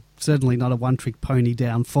certainly not a one-trick pony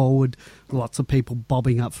down forward. Lots of people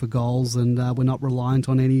bobbing up for goals, and we're not reliant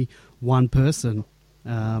on any one person.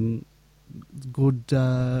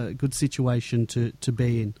 Good situation to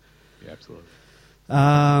be in. Yeah, absolutely.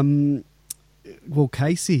 Well,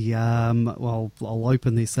 Casey, well, I'll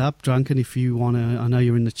open this up. Drunken, if you want to, I know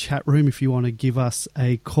you're in the chat room, if you want to give us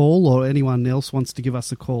a call, or anyone else wants to give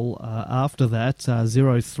us a call after that,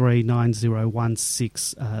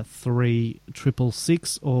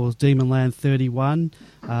 0390163666 or Demonland31.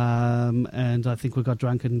 And I think we've got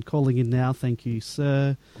Drunken calling in now. Thank you,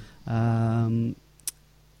 sir. Good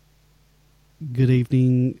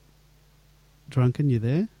evening, Drunken, you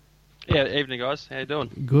there? Yeah, evening, guys. How you doing?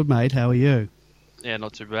 Good, mate. How are you? Yeah,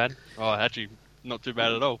 not too bad. Oh, actually, not too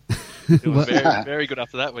bad at all. It was very, very good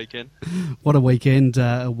after that weekend. What a weekend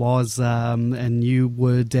it was, and you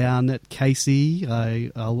were down at Casey.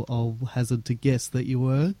 I'll hazard to guess that you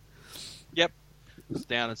were. Yep. It was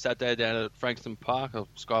down on Saturday down at Frankston Park, or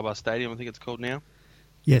Skybar Stadium, I think it's called now.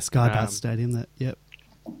 Yeah, Skybar Stadium, yep.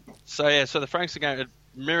 So the Frankston game, it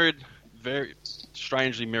very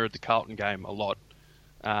strangely mirrored the Carlton game a lot.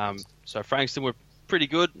 So Frankston were pretty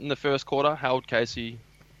good in the first quarter, held Casey,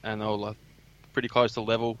 and they were pretty close to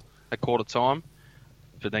level at quarter time.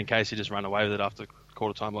 But then Casey just ran away with it after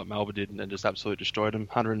quarter time like Melbourne did, and then just absolutely destroyed them.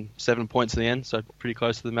 107 points in the end, so pretty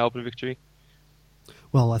close to the Melbourne victory.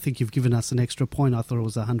 Well, I think you've given us an extra point. I thought it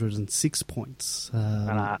was 106 points.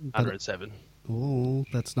 107. Oh,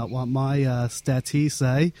 that's not what my stats here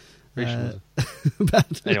say.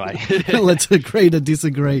 But anyway, let's agree to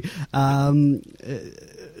disagree.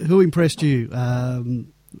 Who impressed you? I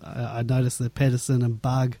noticed that Pedersen and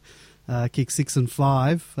Bug kicked 6 and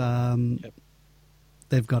 5. Yep.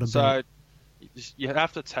 They've got to so you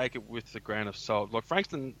have to take it with a grain of salt. Like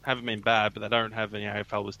Frankston haven't been bad, but they don't have any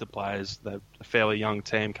AFL listed players. They're a fairly young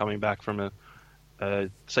team coming back from a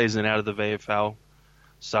season out of the VFL,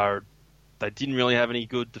 so they didn't really have any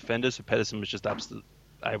good defenders. So Pedersen was just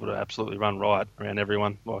able to absolutely run right around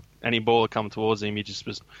everyone. Like any ball that come towards him, he just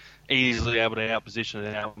was easily able to outposition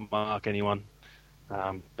and outmark anyone.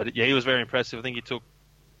 But yeah, he was very impressive. I think he took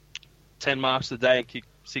 10 marks today and kicked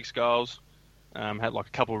 6 goals. Had like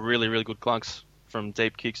a couple of really, really good clunks from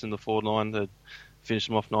deep kicks in the forward line that finished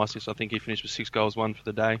him off nicely. So I think he finished with 6 goals, 1 for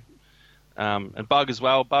the day. And Bug as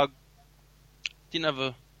well. Bug didn't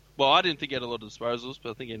have I didn't think he had a lot of disposals,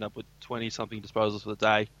 but I think he ended up with 20-something disposals for the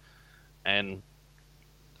day. And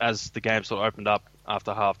as the game sort of opened up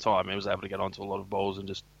after half-time, he was able to get onto a lot of balls and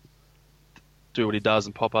just do what he does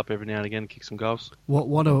and pop up every now and again and kick some goals.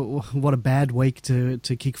 What a bad week to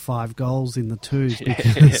kick 5 goals in the twos,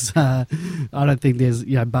 because I don't think there's,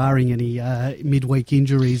 barring any midweek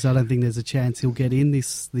injuries, I don't think there's a chance he'll get in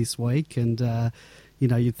this week. And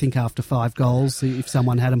you'd think after 5 goals, if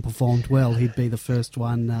someone hadn't performed well, he'd be the first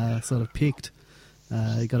one sort of picked.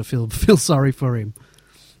 You got to feel sorry for him.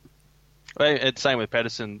 Well, it's same with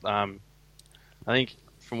Pedersen. I think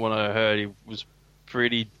from what I heard, he was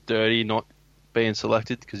pretty dirty not being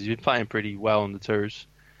selected because he's been playing pretty well in the twos.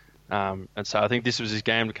 And so I think this was his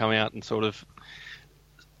game to come out and sort of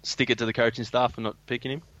stick it to the coaching staff and not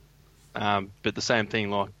picking him. But the same thing,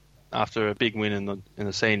 like after a big win in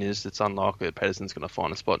the seniors, it's unlikely that Pedersen's going to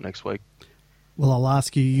find a spot next week. Well, I'll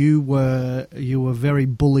ask you. You were very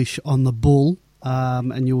bullish on the Bull.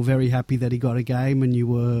 And you were very happy that he got a game, and you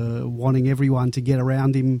were wanting everyone to get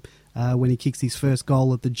around him when he kicks his first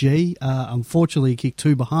goal at the G. Unfortunately, he kicked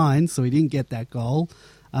 2 behind, so he didn't get that goal.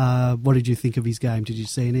 What did you think of his game? Did you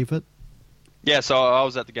see any of it? Yeah, so I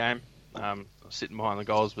was at the game. I was sitting behind the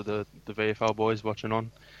goals with the VFL boys watching on,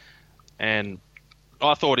 and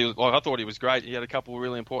I thought he was great. He had a couple of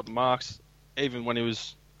really important marks, even when he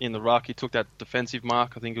was in the ruck. He took that defensive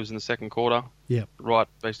mark. I think it was in the second quarter. Yeah. Right,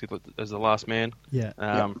 basically as the last man. Yeah.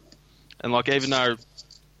 And even though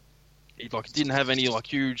he didn't have any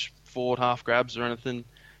huge forward half grabs or anything,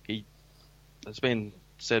 it's been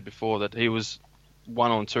said before that he was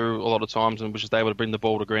 1-on-2 a lot of times and was just able to bring the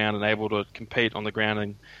ball to ground and able to compete on the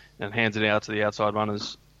ground and hands it out to the outside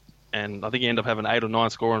runners. And I think he ended up having 8 or 9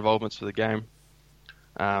 score involvements for the game.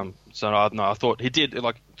 I thought he did.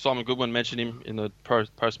 Simon Goodwin mentioned him in the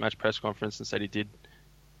post-match press conference and said he didn't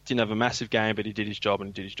have a massive game, but he did his job and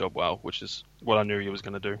he did his job well, which is what I knew he was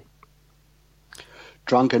going to do.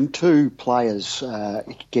 Drunken, 2 players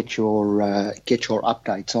get your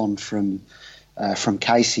updates on from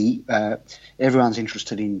Casey. Everyone's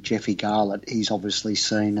interested in Jeffy Garlett. He's obviously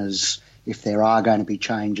seen as, if there are going to be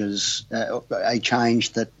changes, a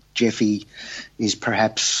change that Jeffy is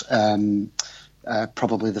perhaps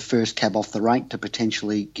probably the first cab off the rank to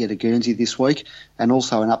potentially get a Guernsey this week. And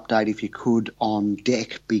also an update, if you could, on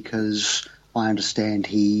Deck, because I understand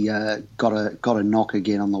he got a knock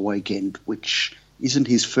again on the weekend, which isn't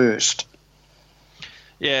his first.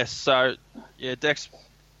 Yeah, so Deck's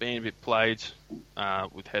been a bit played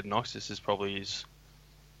with head knocks. This is probably his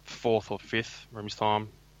 4th or 5th from his time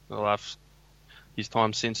in the last his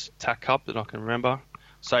time since TAC Cup that I can remember.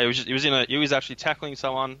 So he was actually tackling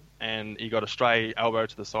someone, and he got a stray elbow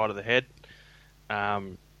to the side of the head,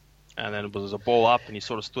 and then it was a ball up, and he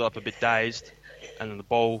sort of stood up a bit dazed, and then the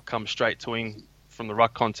ball comes straight to him from the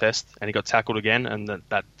ruck contest, and he got tackled again, and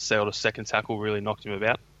that sort of second tackle really knocked him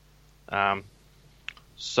about.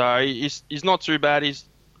 So he's not too bad.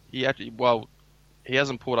 He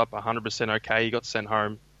hasn't pulled up 100% okay. He got sent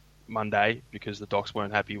home Monday because the docs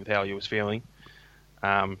weren't happy with how he was feeling.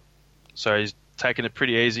 So he's taking it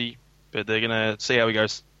pretty easy, but they're going to see how he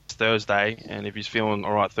goes Thursday, and if he's feeling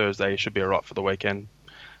all right Thursday, he should be all right for the weekend.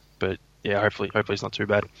 But yeah, hopefully it's not too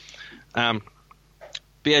bad. But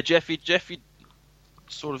yeah, Jeffy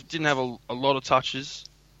sort of didn't have a lot of touches,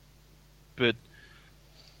 but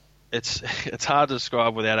it's hard to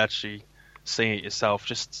describe without actually seeing it yourself.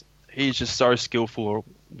 He's just so skillful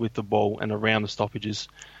with the ball and around the stoppages.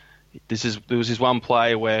 There was this one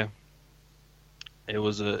play where it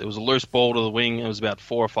was a loose ball to the wing. It was about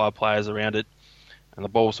 4 or 5 players around it, and the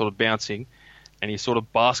ball was sort of bouncing, and he sort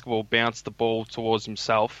of basketball bounced the ball towards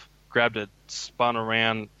himself, grabbed it, spun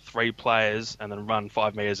around 3 players, and then run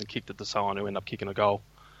 5 meters and kicked it to someone who ended up kicking a goal.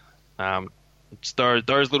 It's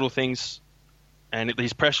those little things, and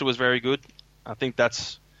his pressure was very good. I think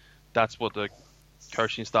that's what the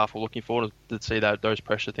coaching staff were looking for, to see that those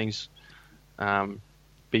pressure things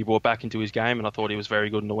be brought back into his game, and I thought he was very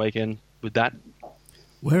good in the weekend with that.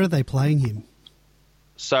 Where are they playing him?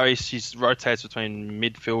 So he rotates between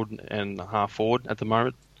midfield and half forward at the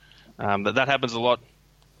moment. That happens a lot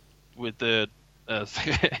with the...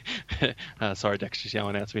 sorry, Dex just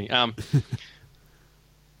yelling out to me.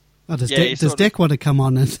 Does Deck want to come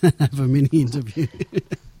on and have a mini interview?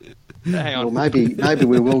 Hang on. Well, maybe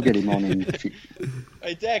we will get him on in.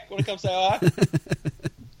 Hey, Deck, want to come say hi?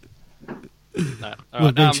 No.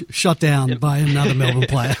 We've been shot down by another Melbourne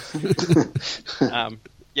player.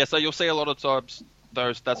 So you'll see a lot of times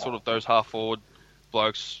those half forward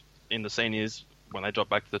blokes in the seniors, when they drop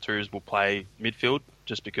back to the twos, will play midfield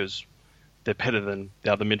just because they're better than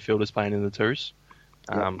the other midfielders playing in the twos.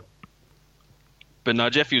 But no,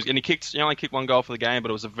 Jeffy he only kicked 1 goal for the game, but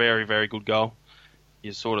it was a very, very good goal.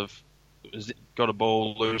 He sort of got a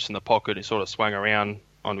ball loose in the pocket. He sort of swung around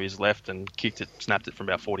onto his left and kicked it, snapped it from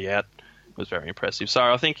about 40 out. It was very impressive. So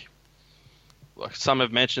I think, like some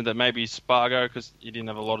have mentioned, that maybe Spargo, because he didn't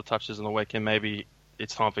have a lot of touches on the weekend, maybe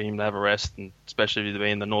it's time for him to have a rest, and especially to be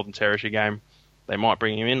in the Northern Territory game, they might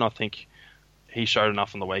bring him in. I think he showed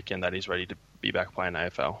enough on the weekend that he's ready to be back playing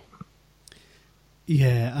AFL.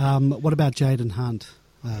 Yeah. What about Jaden Hunt?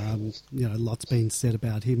 Lots been said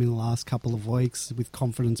about him in the last couple of weeks with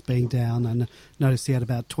confidence being down. I noticed he had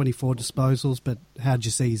about 24 disposals, but how'd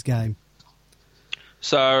you see his game?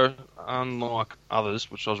 So, unlike others,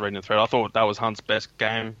 which I was reading the thread, I thought that was Hunt's best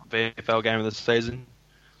VFL game of the season.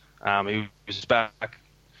 He was back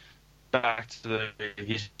to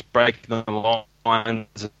he's breaking the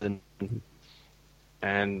lines and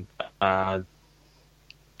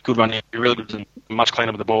good running. He really was much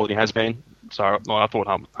cleaner with the ball than he has been. So I thought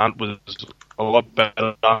Hunt was a lot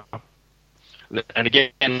better. And again,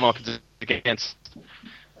 like against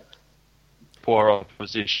poor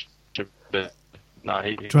opposition, but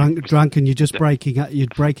no, Drunken, you're just breaking up. You're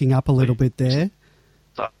breaking up a little bit there.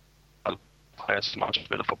 Plays much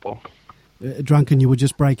better football. Drunken, you were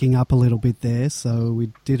just breaking up a little bit there, so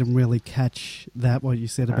we didn't really catch that. What you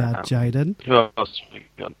said about Jaden. Who else we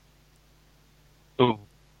got? Ooh.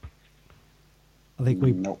 I think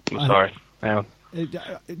we. Nope. I'm sorry. Hang on. Is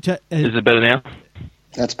it better now?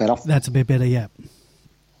 That's better. That's a bit better, yeah.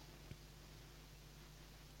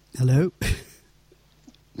 Hello?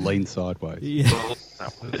 Lean sideways. Yeah.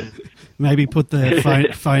 Maybe put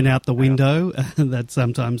the phone out the window. That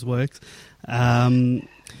sometimes works. I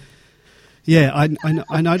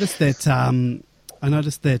noticed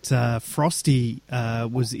that Frosty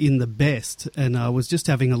was in the best, and I was just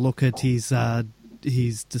having a look at his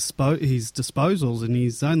disposals, and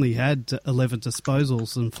he's only had 11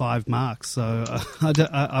 disposals and 5 marks. So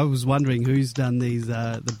I was wondering who's done these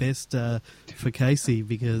the best for Casey,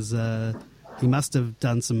 because he must have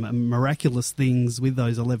done some miraculous things with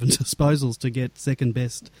those 11 disposals to get second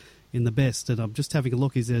best in the best. And I'm just having a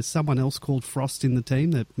look. Is there someone else called Frost in the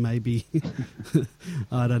team that maybe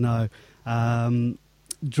I don't know?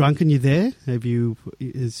 Drunken, you there?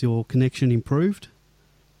 Is your connection improved?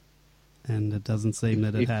 And it doesn't seem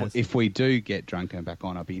that it has. If we do get Drunken back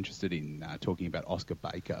on, I'd be interested in talking about Oscar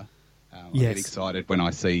Baker. I yes. get excited when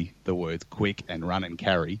I see the words quick and run and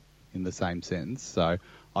carry. in the same sense. So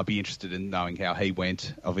I'd be interested in knowing how he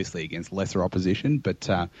went, obviously against lesser opposition, but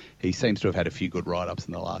he seems to have had a few good write-ups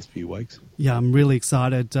in the last few weeks. Yeah, I'm really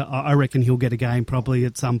excited. I reckon he'll get a game probably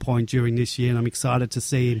at some point during this year, and I'm excited to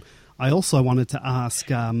see him. I also wanted to ask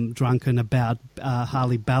Drunken about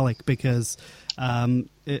Harley Ballock because I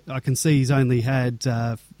can see he's only had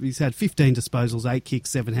 15 disposals, 8 kicks,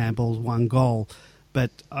 7 handballs, 1 goal. But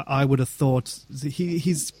I would have thought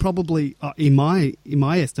he's probably, in my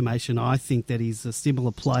estimation, I think that he's a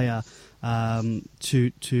similar player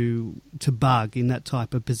to Bug in that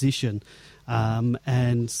type of position, you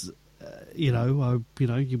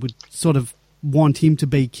would sort of want him to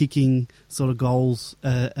be kicking sort of goals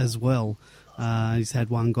as well. He's had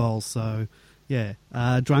 1 goal, so yeah.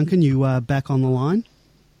 Drunken, you back on the line?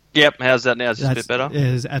 Yep. How's that now? Is this a bit better?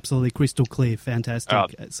 Yeah, it's absolutely crystal clear. Fantastic. Oh,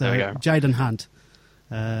 so there we go. Jaden Hunt.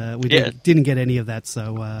 Didn't get any of that,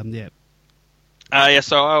 so yeah.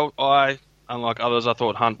 So I, unlike others, I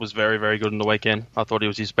thought Hunt was very, very good in the weekend. I thought it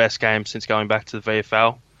was his best game since going back to the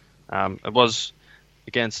VFL. It was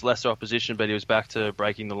against lesser opposition, but he was back to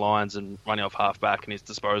breaking the lines and running off half back, and his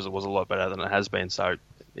disposal was a lot better than it has been. So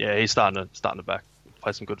yeah, he's starting to back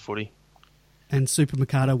play some good footy. And Super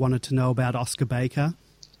Mikado wanted to know about Oscar Baker.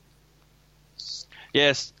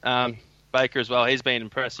 Yes, Baker as well. He's been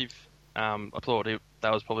impressive. I thought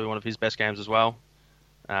that was probably one of his best games as well.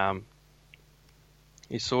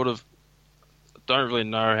 He sort of don't really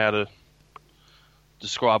know how to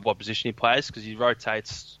describe what position he plays because he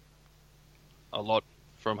rotates a lot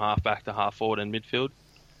from half back to half forward and midfield.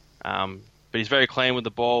 But he's very clean with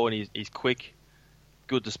the ball and he's quick,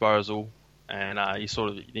 good disposal, and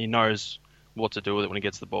he knows what to do with it when he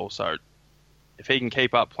gets the ball. So if he can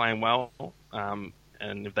keep up playing well,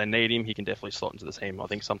 and if they need him, he can definitely slot into the team, I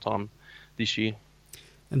think, sometime this year.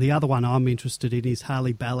 And the other one I'm interested in is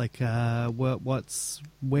Harley Ballock.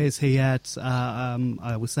 Where's he at?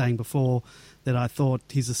 I was saying before that I thought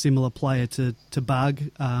he's a similar player to Bug,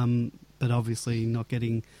 but obviously not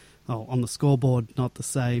getting on the scoreboard, not the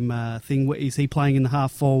same thing. Is he playing in the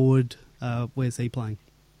half forward? Where's he playing?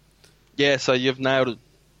 Yeah, so you've nailed it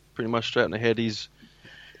pretty much straight in the head. He's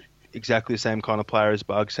exactly the same kind of player as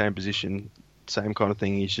Bug, same position, same kind of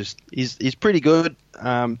thing. He's pretty good.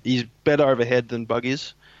 He's better overhead than Bug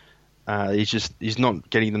is. He's not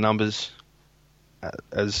getting the numbers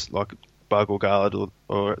as like Bug or Garland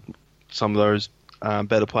or some of those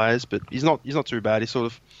better players, but he's not too bad. He's sort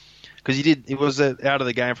of because he was out of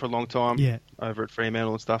the game for a long time over at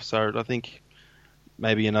Fremantle and stuff. So I think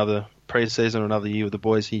maybe another pre-season or another year with the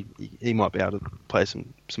boys, he might be able to play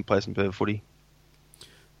some better footy.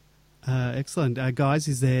 Excellent. Guys,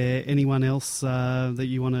 is there anyone else that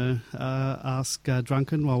you want to ask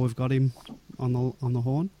Drunken while we've got him on the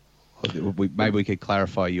horn? Maybe we could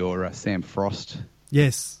clarify your Sam Frost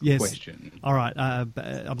yes question. All right. I'm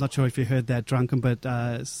not sure if you heard that, Drunken, but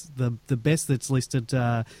the best that's listed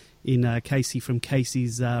in Casey from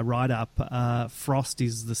Casey's write-up, Frost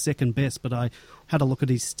is the second best, but I had a look at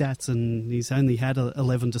his stats and he's only had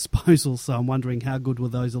 11 disposals, so I'm wondering how good were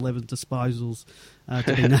those 11 disposals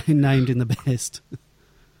to be named in the best.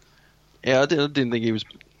 Yeah, I didn't think he was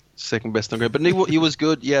second best on grade, but he was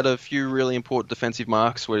good. He had a few really important defensive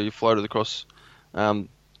marks where he floated across the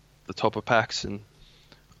top of packs, and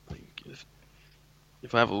I think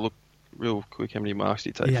if I have a look real quick, how many marks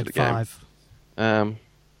did he take for the game?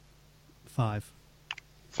 5.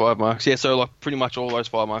 5 marks, yeah. So like pretty much all those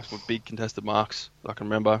 5 marks were big contested marks that I can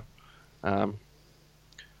remember, and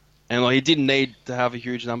like he didn't need to have a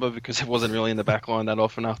huge number because it wasn't really in the back line that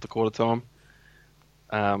often after quarter time.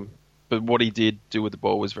 But what he did do with the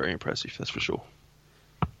ball was very impressive, that's for sure.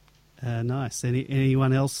 Nice.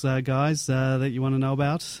 Anyone else, guys, that you want to know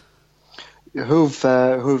about? Who've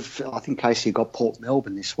I think Casey got Port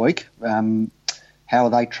Melbourne this week. How are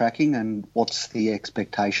they tracking, and what's the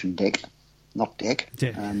expectation? Not Deck.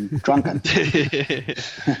 Drunken.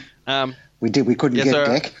 We couldn't get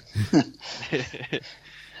Deck.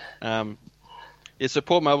 So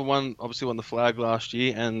Port Melbourne obviously won the flag last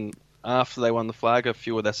year, and after they won the flag, a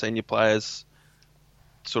few of their senior players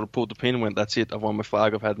sort of pulled the pin and went, "That's it, I've won my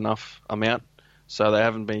flag, I've had enough, I'm out." So they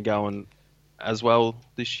haven't been going as well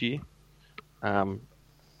this year.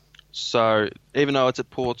 So even though it's at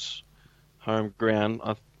Port's home ground,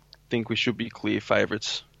 I think we should be clear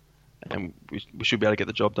favourites, and we should be able to get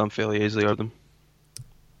the job done fairly easily over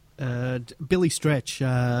them. Billy Stretch,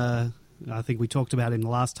 I think we talked about him the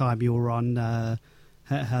last time you were on.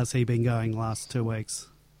 How's he been going the last 2 weeks?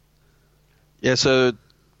 Yeah, so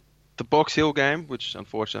the Box Hill game, which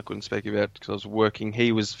unfortunately I couldn't speak about because I was working,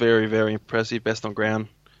 he was very, very impressive, best on ground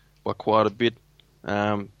by quite a bit.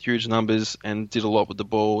 huge numbers, and did a lot with the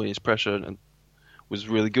ball. His pressure and was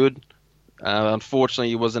really good. Unfortunately,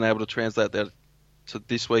 he wasn't able to translate that to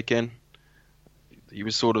this weekend. He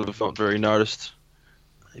was sort of not very noticed.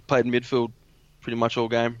 He played midfield pretty much all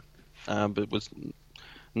game, but was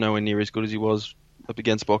nowhere near as good as he was up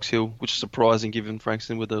against Box Hill, which is surprising given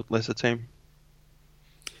Frankston with a lesser team.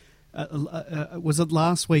 Was it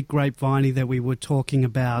last week, Grapeviney, that we were talking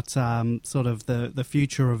about sort of the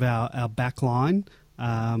future of our back line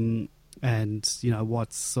and,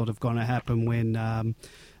 what's sort of going to happen when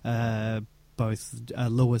both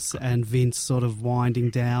Lewis and Vince sort of winding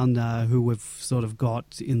down, who we've sort of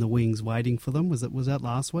got in the wings waiting for them? Was that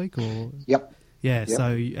last week? Or Yep. Yeah,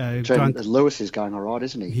 yep. So Lewis is going all right,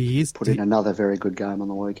 isn't he? He is. Put in another very good game on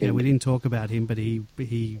the weekend. Yeah, we didn't talk about him, but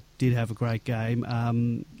he did have a great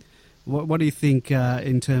game. What do you think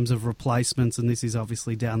in terms of replacements? And this is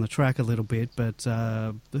obviously down the track a little bit, but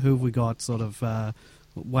who have we got sort of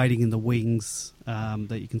waiting in the wings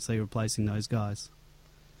that you can see replacing those guys?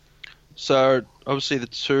 So obviously the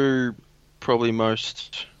two probably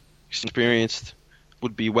most experienced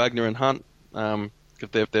would be Wagner and Hunt.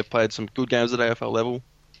 They've played some good games at AFL level.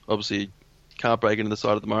 Obviously can't break into the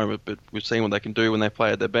side at the moment, but we've seen what they can do when they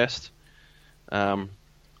play at their best.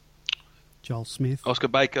 Joel Smith.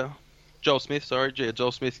 Joel Smith.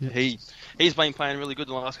 Yeah. He's been playing really good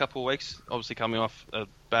in the last couple of weeks. Obviously coming off a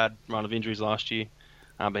bad run of injuries last year,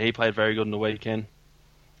 but he played very good on the weekend.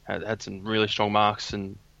 Had some really strong marks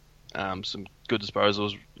and some good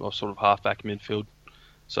disposals of sort of half-back midfield.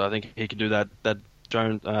 So I think he can do that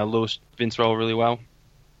Lewis Vince role really well.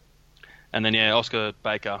 And then Oscar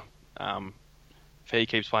Baker, if he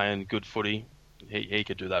keeps playing good footy, he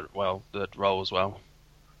could do that role as well.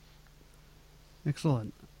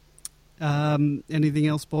 Excellent. Anything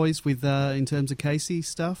else, boys, with in terms of Casey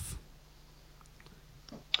stuff?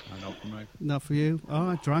 Not for me. Not for you. All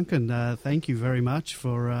right, Drunken. Thank you very much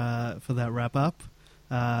for that wrap up.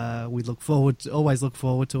 We always look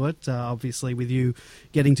forward to it. Obviously, with you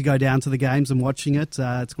getting to go down to the games and watching it,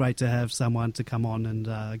 it's great to have someone to come on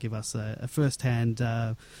and give us a first-hand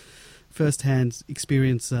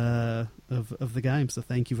experience of the game. So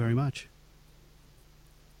thank you very much.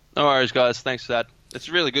 No worries, guys. Thanks for that. It's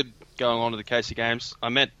really good going on to the Casey games. I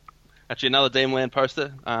met actually another Demonland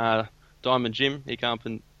poster, Diamond Jim. He came up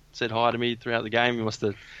and said hi to me throughout the game. He must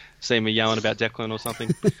have seen me yelling about Declan or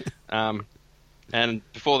something. And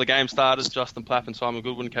before the game started, Justin Plapp and Simon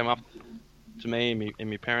Goodwin came up to me and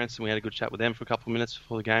my parents, and we had a good chat with them for a couple of minutes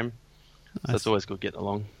before the game. Nice. So it's always good getting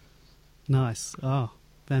along. Nice. Oh,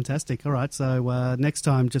 fantastic. All right. So next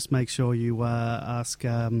time, just make sure you ask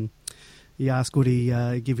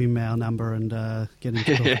Woody, give him our number and get him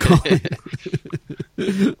to call.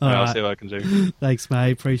 I'll see what I can do. Thanks,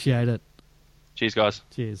 mate. Appreciate it. Cheers, guys.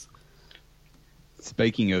 Cheers.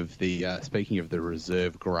 Speaking of the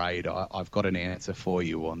reserve grade, I've got an answer for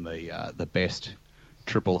you on the best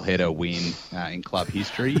triple header win in club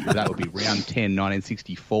history. That would be round 10,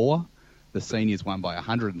 1964. The seniors won by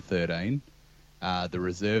 113. The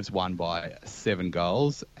reserves won by 7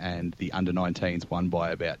 goals, and the under-19s won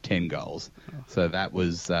by about 10 goals. So that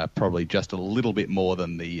was probably just a little bit more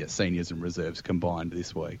than the seniors and reserves combined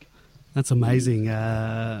this week. That's amazing.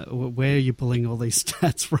 Where are you pulling all these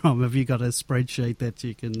stats from? Have you got a spreadsheet that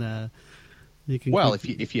you can? Well,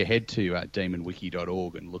 if you head to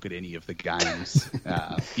demonwiki.org and look at any of the games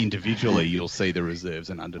individually, you'll see the reserves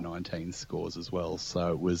and under-19 scores as well.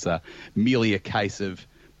 So it was merely a case of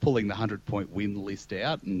pulling the 100-point win list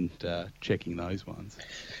out and checking those ones.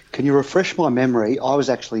 Can you refresh my memory? I was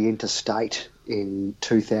actually interstate in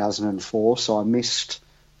 2004, so I missed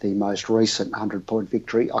the most recent 100-point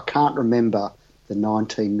victory. I can't remember the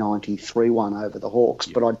 1993 one over the Hawks,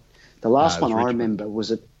 but the last one I remember was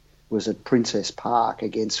at Princess Park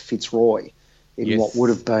against Fitzroy in what would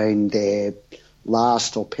have been their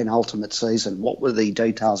last or penultimate season. What were the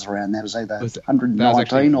details around that? It was either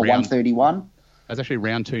 119 or 131? That was actually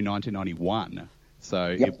round 2, 1991.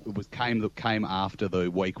 So it came after the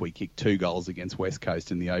week we kicked 2 goals against West Coast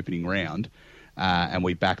in the opening round, and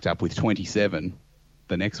we backed up with 27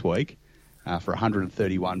 the next week for a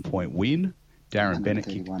 131-point win. Darren Bennett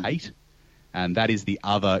kicked 8, and that is the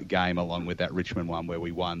other game along with that Richmond one where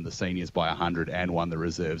we won the seniors by 100 and won the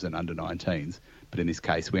reserves and under-19s. But in this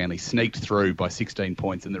case, we only sneaked through by 16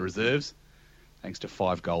 points in the reserves, thanks to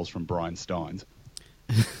 5 goals from Brian Steins.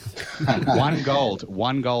 One goal to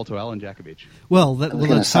Alan Jakovic. Well,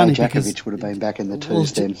 that's funny because Jakovic would have been back in the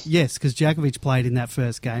twos then. Yes, because Jakovic played in that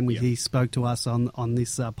first game. He spoke to us on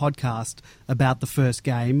this podcast about the first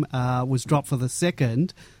game. Was dropped for the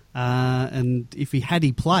second, and if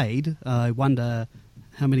he played, I wonder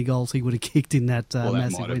how many goals he would have kicked in that well, that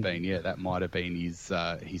massive might have win. been, that might have been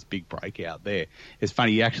his big breakout there. It's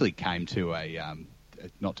funny, he actually came to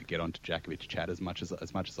not to get onto Djakovic chat as much as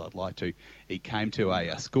I'd like to, he came to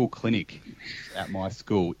a school clinic at my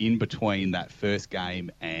school in between that first game,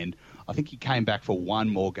 and I think he came back for one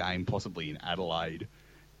more game, possibly in Adelaide,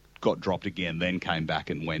 got dropped again, then came back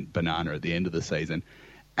and went banana at the end of the season.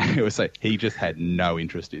 And it was like he just had no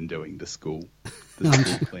interest in doing the school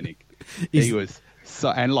clinic. He was so,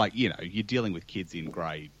 and like, you know, you're dealing with kids in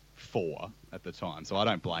grade 4 at the time, so I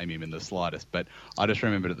don't blame him in the slightest, but I just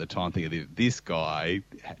remembered at the time thinking this guy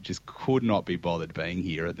just could not be bothered being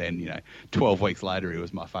here, and then, you know, 12 weeks later he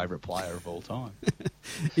was my favourite player of all time.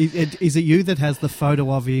 Is it you that has the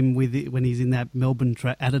photo of him with it when he's in that Melbourne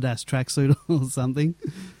Adidas tracksuit or something?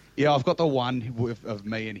 Yeah, I've got the one of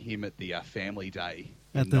me and him at the family day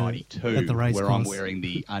in '92, at the race where course. I'm wearing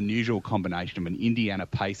the unusual combination of an Indiana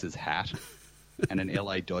Pacers hat and an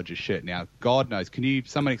LA Dodgers shirt. Now, God knows,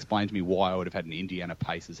 someone explain to me why I would have had an Indiana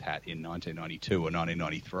Pacers hat in 1992 or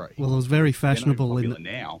 1993? Well, it was very fashionable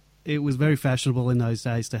now. It was very fashionable in those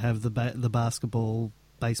days to have the basketball,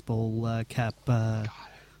 baseball cap. But,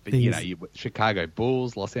 you know, Chicago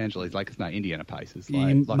Bulls, Los Angeles Lakers, no, Indiana Pacers.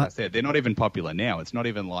 Like I said, they're not even popular now. It's not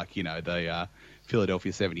even like, you know, the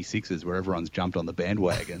Philadelphia 76ers where everyone's jumped on the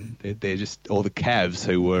bandwagon. They're just all the Cavs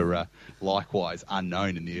who were likewise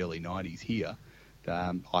unknown in the early 90s here.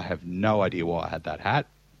 I have no idea why I had that hat.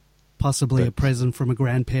 Possibly a present from a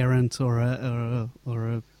grandparent or a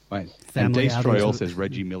and family Destroy all outing. says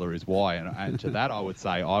Reggie Miller is why, and to that I would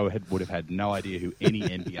say I would have had no idea who any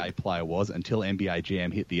NBA player was until NBA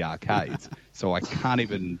Jam hit the arcades. So I can't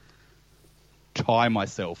even tie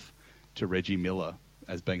myself to Reggie Miller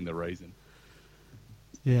as being the reason.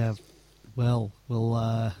 Yeah, well,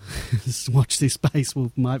 we'll just watch this space.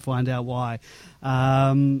 We might find out why.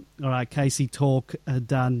 All right, Casey talk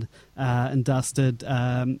done and dusted.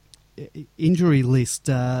 Injury list,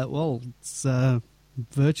 well, it's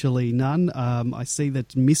virtually none. I see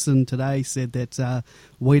that Misson today said that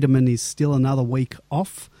Wiedemann is still another week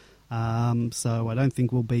off, so I don't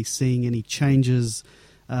think we'll be seeing any changes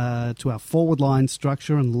to our forward line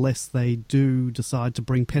structure unless they do decide to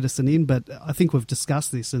bring Pedersen in. But I think we've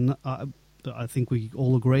discussed this, and I think we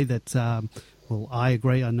all agree that, well, I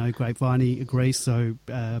agree, I know Grapevine agrees, so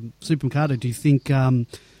Super Mercado, do you think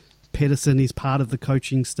Pedersen is part of the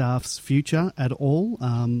coaching staff's future at all,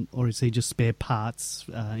 or is he just spare parts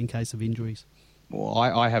in case of injuries? Well,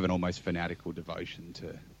 I have an almost fanatical devotion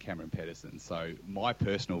to Cameron Pedersen, so my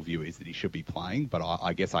personal view is that he should be playing, but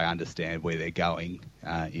I guess I understand where they're going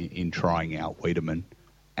in trying out Wiedemann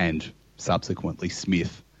and subsequently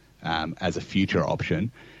Smith as a future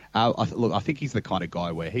option. Look, I think he's the kind of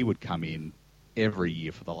guy where he would come in every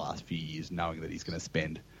year for the last few years knowing that he's going to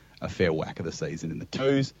spend a fair whack of the season in the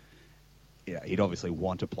twos. Yeah, he'd obviously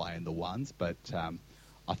want to play in the ones, but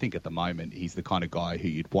I think at the moment he's the kind of guy who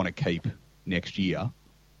you'd want to keep next year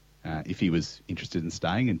if he was interested in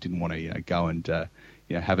staying and didn't want to go and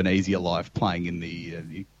have an easier life playing in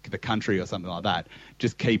the country or something like that.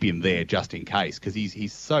 Just keep him there just in case, because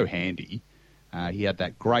he's so handy. He had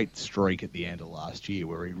that great streak at the end of last year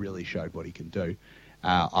where he really showed what he can do.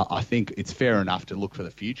 I think it's fair enough to look for the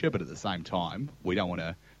future, but at the same time, we don't want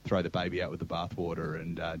to throw the baby out with the bathwater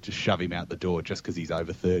and just shove him out the door just because he's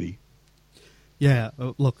over 30. Yeah,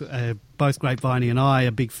 look, both Grapevine and I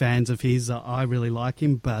are big fans of his. I really like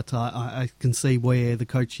him, but I can see where the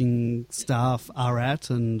coaching staff are at,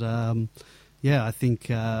 and I think,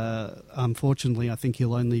 unfortunately, I think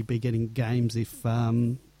he'll only be getting games if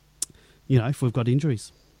we've got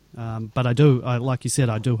injuries. But like you said,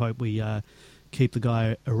 I do hope we keep the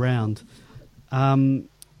guy around.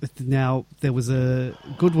 Now, there was a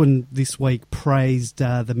Goodwin this week praised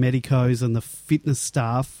the medicos and the fitness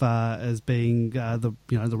staff as being the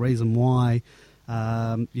reason why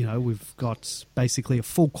we've got basically a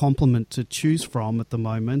full complement to choose from at the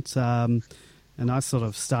moment. And I sort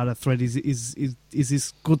of started a thread: is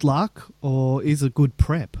this good luck or is it good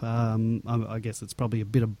prep? I guess it's probably a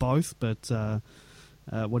bit of both. But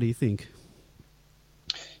what do you think?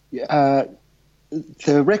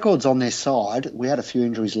 The records on their side, we had a few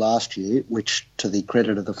injuries last year, which, to the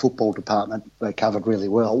credit of the football department, they covered really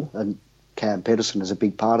well, and Cam Pedersen is a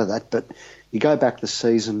big part of that. But you go back the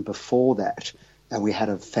season before that, and we had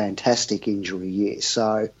a fantastic injury year.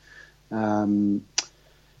 So,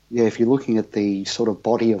 if you're looking at the sort of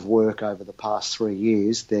body of work over the past 3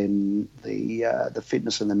 years, then the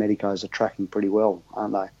fitness and the medicos are tracking pretty well,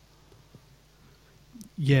 aren't they?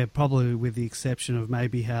 Yeah, probably with the exception of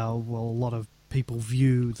maybe how a lot of people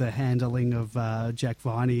view the handling of Jack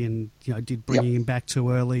Viney and, bringing him back too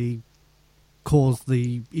early caused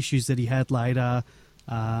the issues that he had later.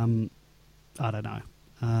 I don't know.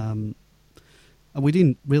 We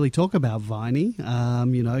didn't really talk about Viney.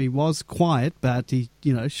 He was quiet, but he,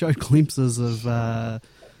 showed glimpses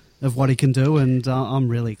of what he can do, and I'm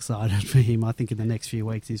really excited for him. I think in the next few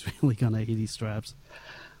weeks he's really going to hit his straps.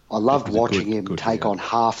 I loved watching him take on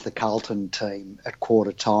half the Carlton team at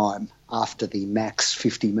quarter time after the max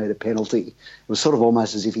 50-metre penalty. It was sort of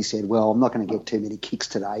almost as if he said, well, I'm not going to get too many kicks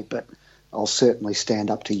today, but I'll certainly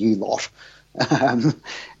stand up to you lot.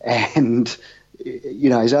 And,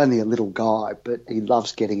 he's only a little guy, but he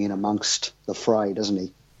loves getting in amongst the fray, doesn't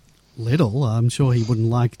he? Little? I'm sure he wouldn't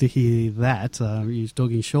like to hear that. He's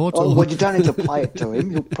talking short. Well, you don't need to play it to him.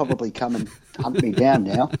 He'll probably come and hunt me down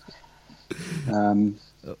now.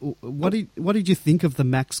 What did you think of the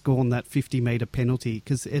Max Gawn, that 50-metre penalty?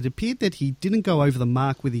 Because it appeared that he didn't go over the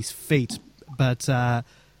mark with his feet, but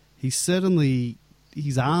his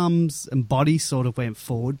arms and body sort of went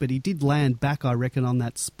forward, but he did land back, I reckon, on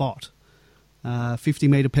that spot.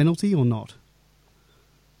 50-metre penalty or not?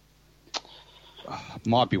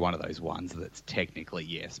 Might be one of those ones that's technically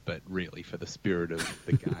yes, but really for the spirit of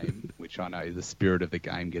the game, which I know the spirit of the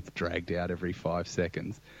game gets dragged out every 5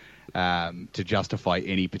 seconds, to justify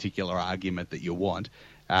any particular argument that you want.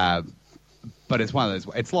 But it's one of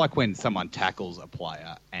those. It's like when someone tackles a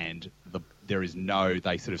player and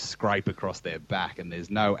they sort of scrape across their back and there's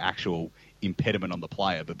no actual impediment on the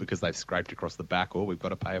player, but because they've scraped across the back, we've got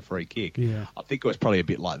to pay a free kick. Yeah. I think it was probably a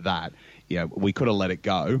bit like that. We could have let it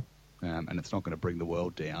go. And it's not going to bring the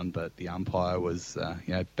world down, but the umpire was,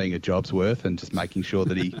 being a job's worth and just making sure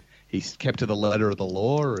that he kept to the letter of the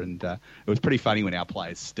law. And it was pretty funny when our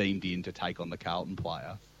players steamed in to take on the Carlton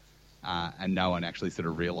player, and no one actually sort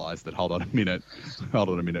of realised that, hold on a minute,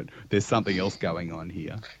 there's something else going on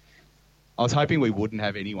here. I was hoping we wouldn't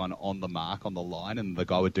have anyone on the mark on the line and the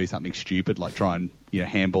guy would do something stupid like try and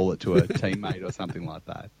handball it to a teammate or something like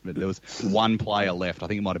that. But there was one player left. I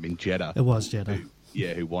think it might have been Jeddah. It was Jeddah.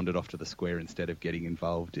 Who wandered off to the square instead of getting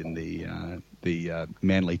involved in the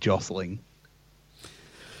Manly jostling.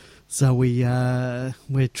 So we're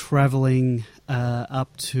travelling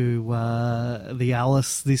up to the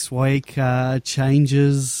Alice this week.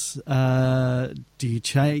 Changes. Can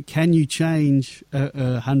you change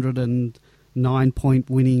a 109-point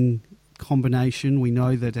winning combination? We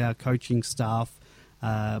know that our coaching staff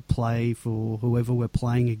play for whoever we're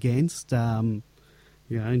playing against.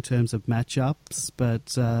 In terms of matchups,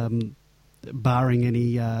 but barring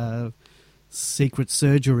any secret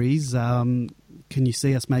surgeries, can you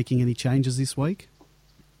see us making any changes this week?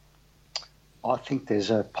 I think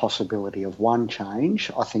there's a possibility of one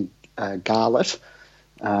change. I think Garlett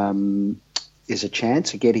is a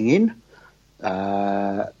chance of getting in.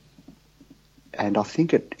 And I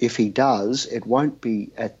think if he does, it won't be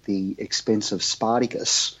at the expense of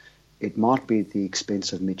Spartacus. It might be at the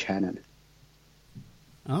expense of Mitch Hannon.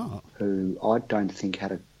 Oh. Who I don't think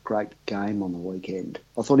had a great game on the weekend.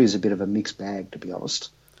 I thought he was a bit of a mixed bag, to be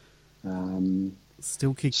honest.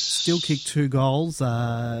 Still kicked 2 goals.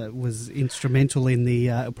 Was instrumental in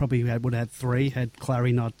the probably would have had 3 had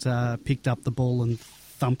Clary not picked up the ball and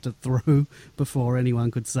thumped it through before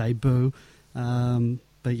anyone could say boo.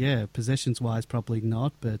 But yeah, possessions wise, probably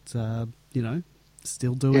not. But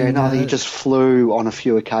still doing. Yeah, no, he just flew on a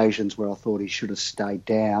few occasions where I thought he should have stayed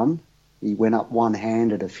down. He went up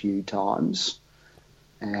one-handed a few times,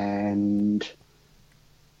 and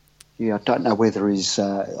I don't know whether his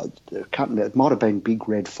it might have been Big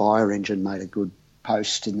Red Fire Engine made a good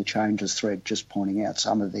post in the changes thread, just pointing out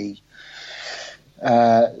some of the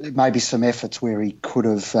maybe some efforts where he could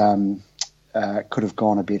have gone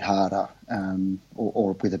a bit harder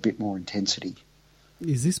or with a bit more intensity.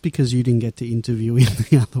 Is this because you didn't get to interview him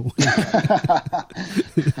the other week?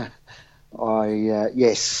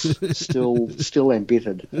 Yes, still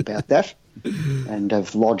embittered about that, and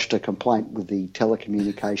have lodged a complaint with the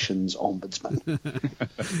telecommunications ombudsman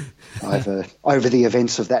over the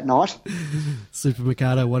events of that night. Super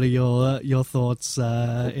Mikado, what are your thoughts?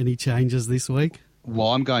 Any changes this week? Well,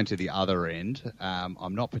 I'm going to the other end.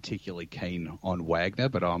 I'm not particularly keen on Wagner,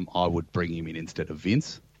 but I would bring him in instead of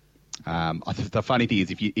Vince. The funny thing is,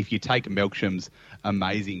 if you take Melksham's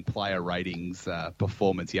amazing player ratings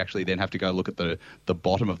performance, you actually then have to go look at the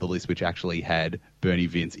bottom of the list, which actually had Bernie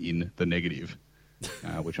Vince in the negative,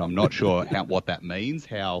 which I'm not sure what that means,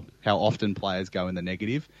 how often players go in the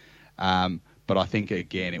negative. But I think,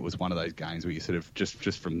 again, it was one of those games where you sort of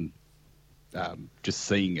just from just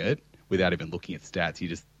seeing it without even looking at stats, you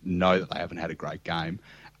just know that they haven't had a great game.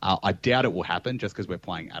 I doubt it will happen just because we're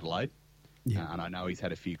playing Adelaide. Yeah. And I know he's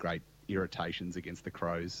had a few great irritations against the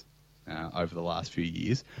Crows over the last few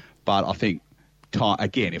years. But I think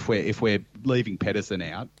again, if we're leaving Pedersen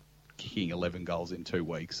out, kicking 11 goals in 2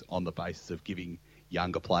 weeks on the basis of giving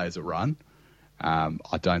younger players a run,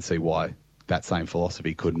 I don't see why that same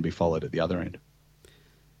philosophy couldn't be followed at the other end.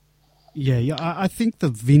 Yeah, I think the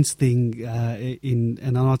Vince thing, and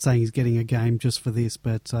I'm not saying he's getting a game just for this,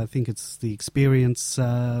 but I think it's the experience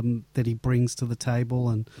that he brings to the table,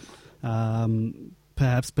 and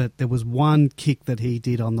perhaps. But there was one kick that he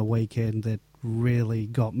did on the weekend that really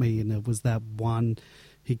got me, and it was that one.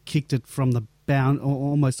 He kicked it from the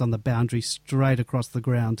almost on the boundary, straight across the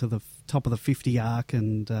ground to the top of the 50 arc,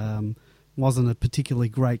 and wasn't a particularly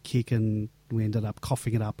great kick, and we ended up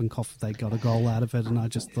coughing it up, and they got a goal out of it. And I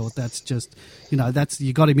just thought, that's just,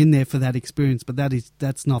 you got him in there for that experience, but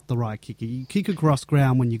that's not the right kicker. You kick across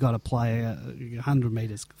ground when you got to play 100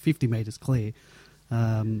 metres, 50 metres clear.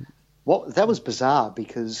 Well, that was bizarre,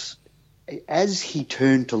 because as he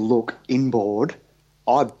turned to look inboard,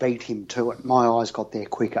 I beat him to it. My eyes got there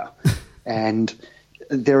quicker. And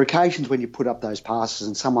there are occasions when you put up those passes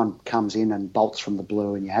and someone comes in and bolts from the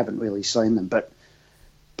blue and you haven't really seen them. But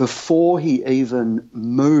before he even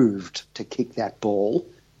moved to kick that ball,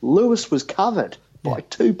 Lewis was covered by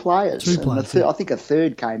two players. I think a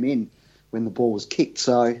third came in when the ball was kicked.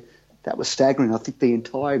 So that was staggering. I think the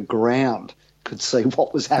entire ground could see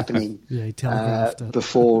what was happening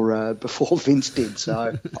before Vince did.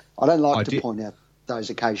 So I don't like to point out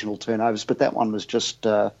those occasional turnovers, but that one was just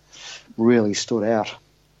really stood out.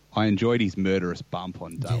 I enjoyed his murderous bump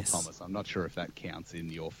on Dale Thomas. I'm not sure if that counts in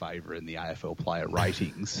your favour in the AFL player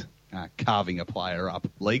ratings, carving a player up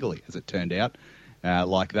legally, as it turned out,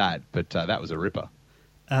 like that. But that was a ripper.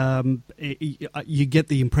 You get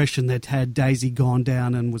the impression that had Daisy gone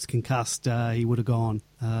down and was concussed, he would have gone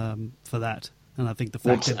for that. And I think the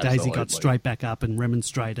fact that Daisy got straight back up and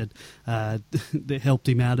remonstrated helped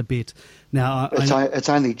him out a bit. Now, it's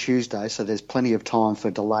only Tuesday, so there's plenty of time for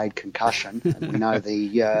delayed concussion. And we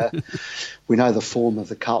know the form of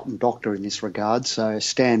the Carlton doctor in this regard. So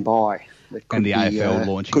stand by. And the AFL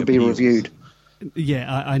launching could be reviewed.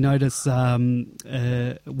 Yeah, I noticed when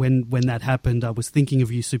that happened, I was thinking of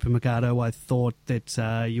you, Supermercado. I thought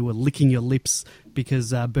that you were licking your lips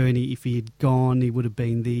because Bernie, if he had gone, he would have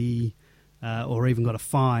been or even got a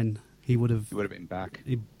fine. He would have been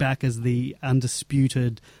back as the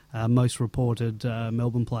undisputed, most reported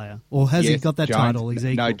Melbourne player. Or has he got that title? He's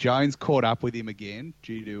equal. No, Jones caught up with him again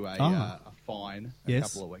due to a fine a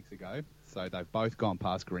couple of weeks ago. So they've both gone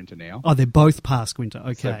past Grinter now. Oh, they're both past Grinter.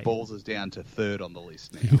 Okay. So Balls is down to third on the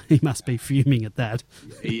list now. He must be fuming at that.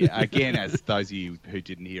 Again, as those of you who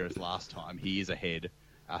didn't hear us last time, he is ahead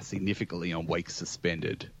significantly on weeks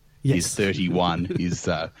suspended. Yes. His 31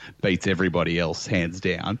 beats everybody else hands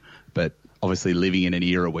down. But obviously living in an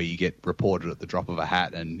era where you get reported at the drop of a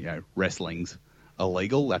hat and wrestling's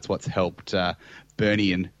illegal, that's what's helped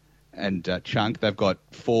Bernie and Chunk. They've got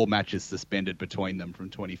 4 matches suspended between them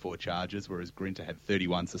from 24 charges, whereas Grinter had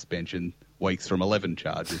 31 suspension weeks from 11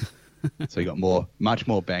 charges. So he got much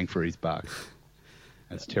more bang for his buck.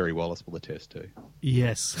 As Terry Wallace will attest to.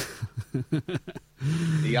 Yes.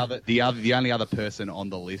 The only other person on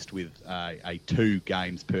the list with a 2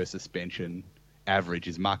 games per suspension average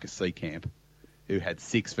is Marcus Seecamp, who had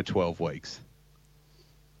 6 for 12 weeks.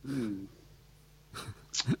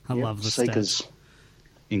 I love the stats.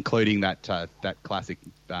 Including that classic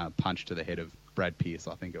punch to the head of Brad Pearce,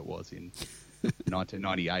 I think it was, in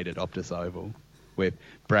 1998 at Optus Oval, where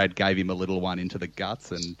Brad gave him a little one into the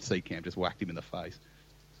guts and Seecamp just whacked him in the face.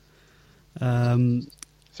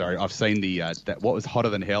 Sorry, I've seen that what was Hotter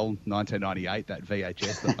Than Hell 1998, that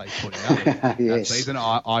VHS that they put out that season.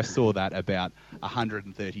 I saw that about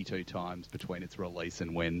 132 times between its release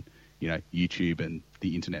and when YouTube and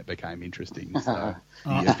the internet became interesting. So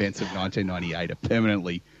the events of 1998 are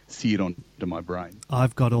permanently seared onto my brain.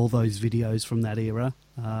 I've got all those videos from that era.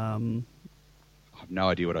 I have no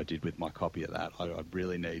idea what I did with my copy of that. I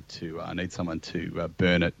really need to. I need someone to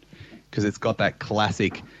burn it. Because it's got that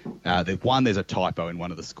classic, there's a typo in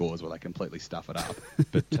one of the scores where they completely stuff it up.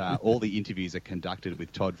 But all the interviews are conducted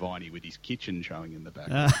with Todd Viney with his kitchen showing in the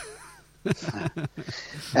background.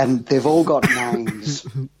 And they've all got names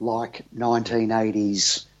like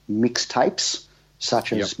 1980s mixtapes,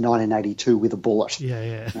 such as 1982 with a bullet.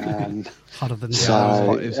 Yeah. Hotter Than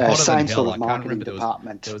Hell. So, same sort of marketing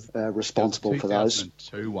department responsible for those.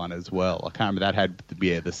 2002 one as well. I can't remember, that had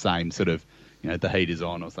the same sort of, the heat is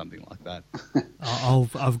on or something like that.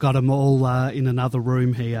 I've got them all in another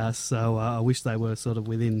room here, so I wish they were sort of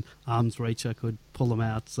within arm's reach. I could pull them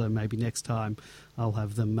out, so maybe next time I'll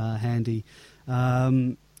have them handy.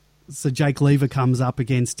 So Jake Lever comes up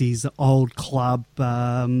against his old club.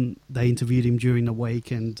 They interviewed him during the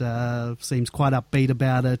week and seems quite upbeat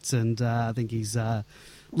about it, and I think he's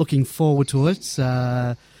looking forward to it.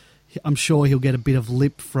 I'm sure he'll get a bit of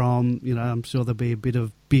lip from, I'm sure there'll be a bit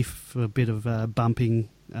of biff, a bit of bumping.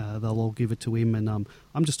 They'll all give it to him, and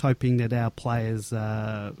I'm just hoping that our players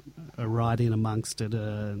are right in amongst it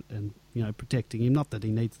and protecting him. Not that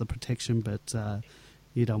he needs the protection, but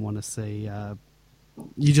you don't want to see...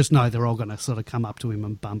 you just know they're all going to sort of come up to him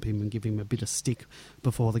and bump him and give him a bit of stick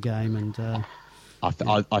before the game. And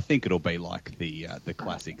I think it'll be like the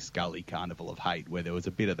classic Scully Carnival of Hate, where there was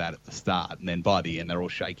a bit of that at the start, and then by the end they're all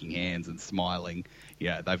shaking hands and smiling.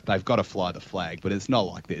 Yeah, they've got to fly the flag, but it's not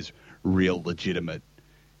like there's real legitimate,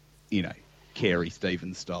 Carey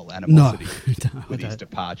Stevens style animosity with his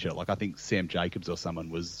departure. Like, I think Sam Jacobs or someone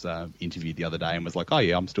was interviewed the other day and was like, "Oh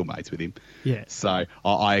yeah, I'm still mates with him." Yeah. So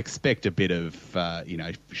I expect a bit of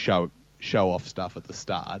show off stuff at the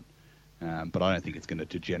start, but I don't think it's going to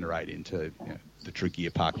degenerate into the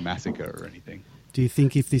Tregear Park massacre or anything. Do you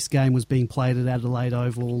think if this game was being played at Adelaide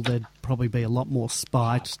Oval, there'd probably be a lot more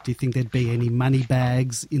spite? Do you think there'd be any money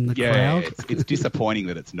bags in the crowd? It's disappointing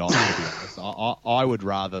that it's not, to be honest. I would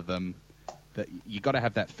rather them... That you got to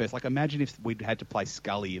have that first. Like, imagine if we'd had to play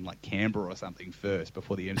Scully in like Canberra or something first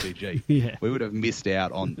before the MCG. Yeah. We would have missed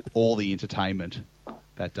out on all the entertainment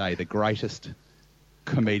that day. The greatest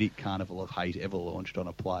comedic carnival of hate ever launched on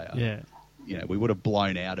a player. Yeah. We would have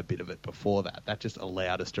blown out a bit of it before that. That just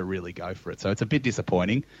allowed us to really go for it. So it's a bit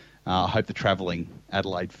disappointing. I hope the travelling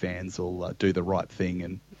Adelaide fans will do the right thing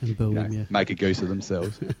and make a goose of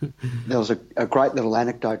themselves. There was a great little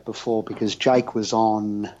anecdote before, because Jake was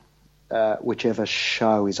on whichever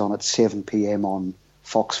show is on at 7 p.m. on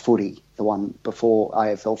Fox Footy, the one before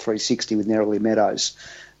AFL 360 with Nerily Meadows.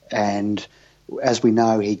 And as we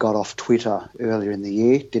know, he got off Twitter earlier in the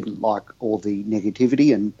year, didn't like all the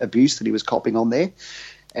negativity and abuse that he was copping on there.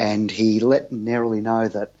 And he let Nerily know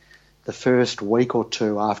that the first week or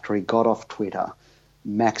two after he got off Twitter,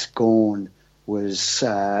 Max Gawn was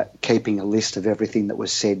keeping a list of everything that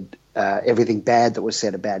was said, everything bad that was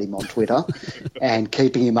said about him on Twitter, and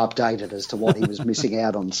keeping him updated as to what he was missing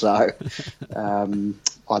out on. So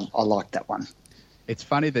I like that one. It's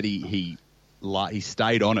funny that he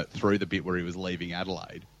stayed on it through the bit where he was leaving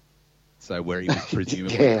Adelaide, so where he was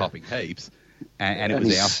presumably copping heaps, and it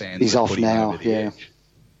was our fans he's that off put him now, over the edge.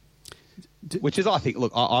 Which is, I think,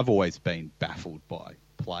 look, I've always been baffled by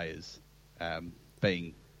players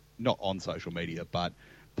being not on social media, but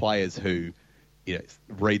players who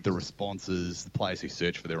read the responses, the players who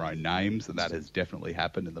search for their own names, and that has definitely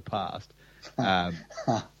happened in the past.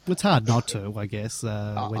 It's hard not to, I guess,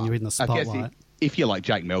 when you're in the spotlight. I guess if you're like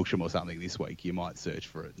Jake Melksham or something this week, you might search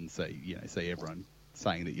for it and see everyone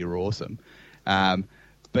saying that you're awesome.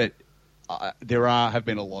 But there have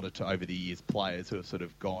been a lot of, over the years, players who have sort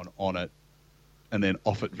of gone on it and then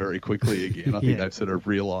off it very quickly again. I think they've sort of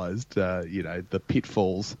realised, the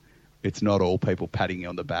pitfalls. It's not all people patting you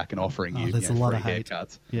on the back and offering you there's a lot of hate.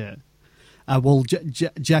 haircuts. Yeah. Well,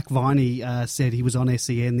 Jack Viney said he was on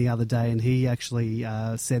SEN the other day, and he actually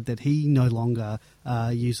said that he no longer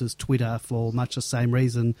uses Twitter for much the same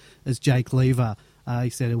reason as Jake Lever. He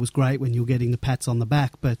said it was great when you were getting the pats on the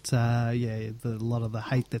back, but a lot of the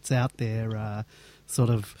hate that's out there sort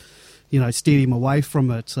of, steered him away from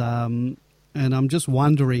it. And I'm just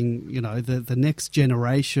wondering, the next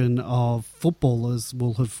generation of footballers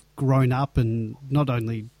will have grown up, and not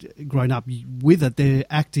only grown up with it, they're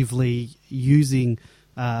actively using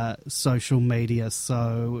social media,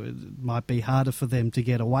 so it might be harder for them to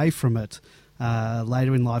get away from it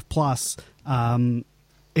later in life. Plus,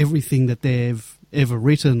 everything that they've ever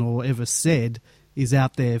written or ever said is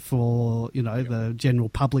out there for, the general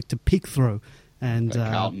public to pick through. And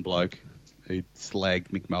Carlton bloke who slagged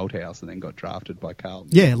Mick Malthouse and then got drafted by Carlton.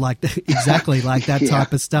 Yeah, exactly like that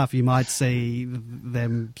type of stuff. You might see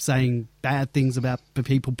them saying bad things about the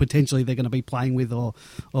people potentially they're going to be playing with or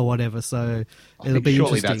whatever. So it'll be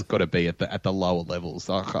surely interesting. That's got to be at the lower levels.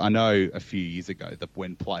 I know a few years ago that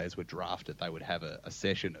when players were drafted, they would have a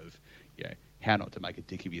session of how not to make a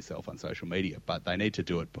dick of yourself on social media, but they need to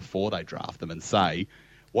do it before they draft them and say,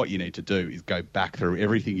 what you need to do is go back through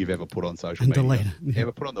everything you've ever put on social media, delete it.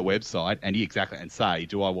 ever put on the website, and say,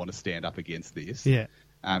 do I want to stand up against this? Yeah.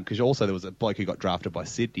 Because also there was a bloke who got drafted by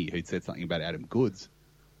Sydney who'd said something about Adam Goods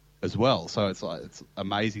as well. So it's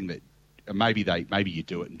amazing that maybe you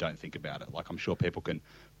do it and don't think about it. Like, I'm sure people can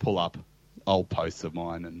pull up old posts of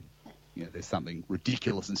mine and there's something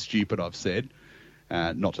ridiculous and stupid I've said.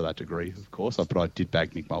 Not to that degree, of course, but I did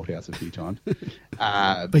bag Nick Malthouse a few times.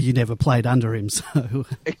 But you never played under him, so...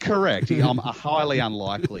 Correct. I'm highly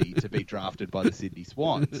unlikely to be drafted by the Sydney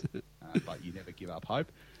Swans, but you never give up hope.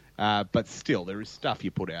 But still, there is stuff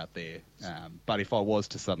you put out there. But if I was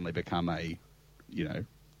to suddenly become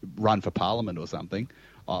run for Parliament or something,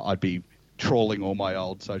 I'd be trawling all my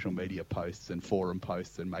old social media posts and forum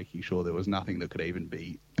posts and making sure there was nothing that could even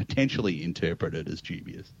be potentially interpreted as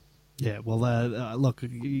dubious. Yeah, well, look,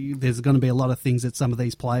 there's going to be a lot of things that some of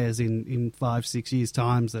these players in 5-6 years'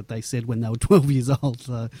 times that they said when they were 12 years old.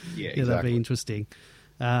 So, exactly. That'll be interesting.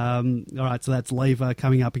 All right, so that's Lever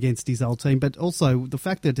coming up against his old team. But also the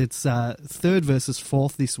fact that it's third versus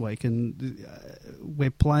fourth this week, and we're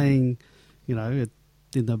playing, in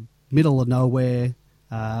the middle of nowhere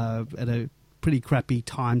at a pretty crappy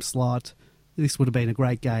time slot. This would have been a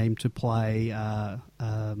great game to play on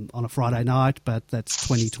a Friday night, but that's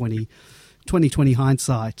 2020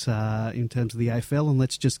 hindsight in terms of the AFL, and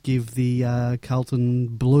let's just give the Carlton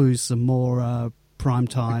Blues some more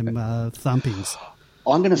primetime thumpings.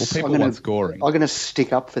 I'm going to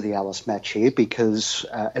stick up for the Alice match here because,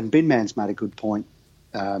 and Binman's made a good point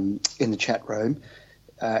in the chat room.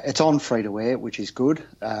 It's on free to air, which is good.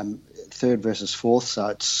 Third versus fourth, so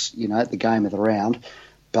it's the game of the round.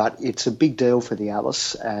 But it's a big deal for the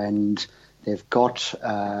Alice, and they've got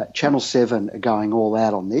Channel 7 are going all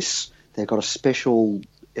out on this. They've got a special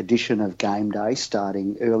edition of Game Day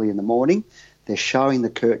starting early in the morning. They're showing the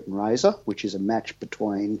Curtain Raiser, which is a match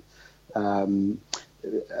between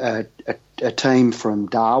a team from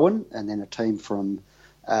Darwin and then a team from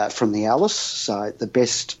the Alice. So the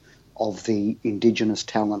best of the Indigenous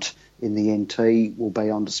talent in the NT will be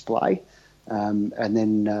on display. And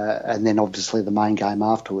then obviously the main game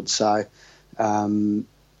afterwards. So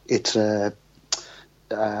it's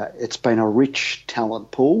been a rich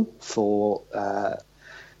talent pool for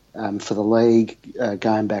the league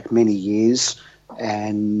going back many years,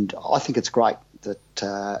 and I think it's great that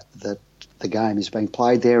the game is being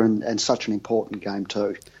played there, and such an important game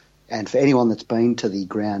too. And for anyone that's been to the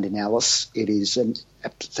ground in Alice, it's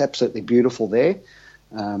absolutely beautiful there.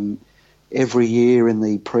 Every year in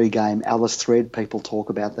the pre-game Alice thread, people talk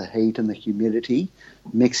about the heat and the humidity,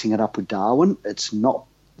 mixing it up with Darwin. It's not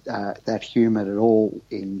that humid at all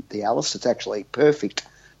in the Alice. It's actually perfect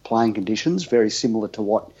playing conditions, very similar to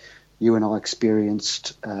what you and I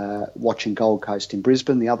experienced watching Gold Coast in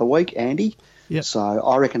Brisbane the other week, Andy. Yep. So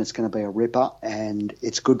I reckon it's going to be a ripper, and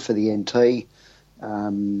it's good for the NT.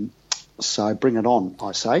 So bring it on,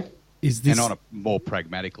 I say. And on a more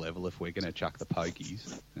pragmatic level, if we're going to chuck the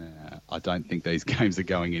pokies, I don't think these games are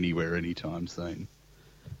going anywhere anytime soon.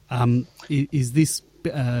 Is this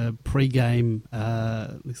pre-game,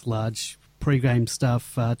 this large pre-game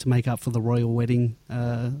stuff to make up for the royal wedding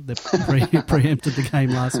that preempted the game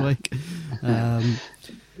last week?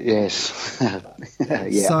 Yes.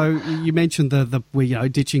 Yeah. So you mentioned the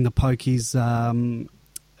ditching the pokies,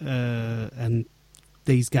 and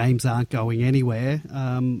these games aren't going anywhere.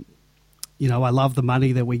 I love the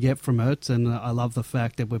money that we get from it, and I love the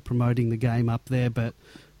fact that we're promoting the game up there, but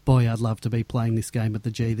boy, I'd love to be playing this game at the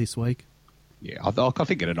G this week. Yeah, I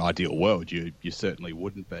think in an ideal world, you certainly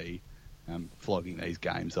wouldn't be flogging these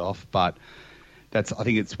games off, but I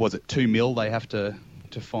think was it 2 mil they have to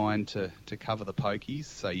find to cover the pokies?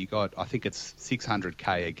 So you got, I think it's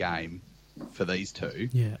 $600K a game for these two.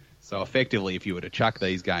 Yeah. So effectively, if you were to chuck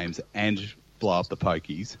these games and blow up the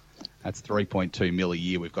pokies, that's 3.2 mil a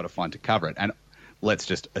year we've got to find to cover it. And let's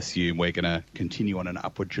just assume we're going to continue on an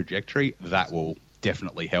upward trajectory. That will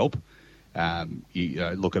definitely help. You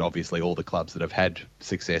look at obviously all the clubs that have had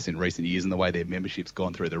success in recent years and the way their membership's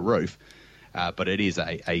gone through the roof. But it is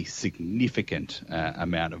a significant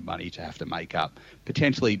amount of money to have to make up.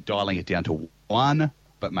 Potentially dialing it down to 1,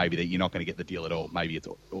 but maybe that you're not going to get the deal at all. Maybe it's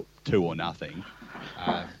 2 or nothing.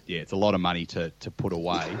 It's a lot of money to put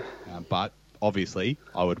away. But obviously,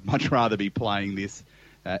 I would much rather be playing this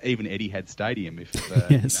even Etihad Stadium if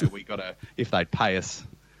yes. If they'd pay us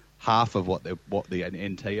half of what the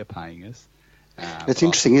NT are paying us. It's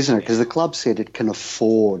interesting, isn't it? Because the club said it can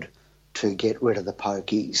afford to get rid of the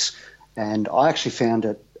pokies, and I actually found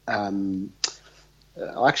it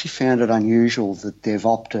unusual that they've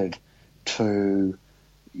opted to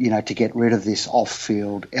get rid of this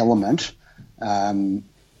off-field element and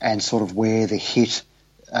sort of where the hit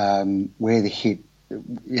in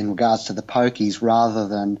regards to the pokies, rather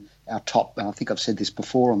than our top, and I think I've said this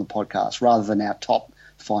before on the podcast, rather than our top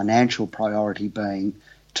financial priority being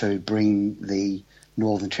to bring the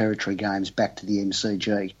Northern Territory games back to the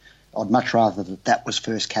MCG. I'd much rather that was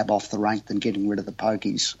first cab off the rank than getting rid of the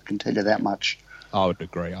pokies. I can tell you that much. I would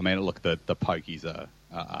agree. I mean, look, the pokies are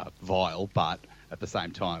vile, but at the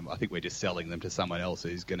same time, I think we're just selling them to someone else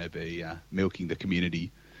who's going to be milking the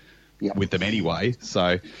community with them anyway.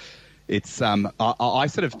 So it's I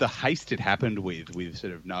sort of, the haste it happened with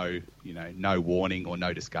sort of no warning or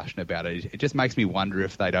no discussion about it. It just makes me wonder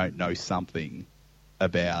if they don't know something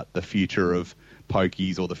about the future of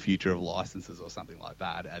pokies or the future of licenses or something like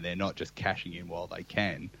that, and they're not just cashing in while they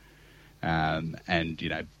can, and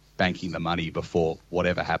banking the money before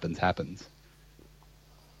whatever happens.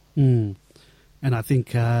 And I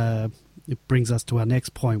think it brings us to our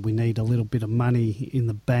next point. We need a little bit of money in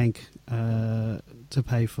the bank to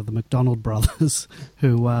pay for the McDonald brothers,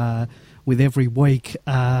 who with every week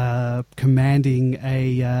commanding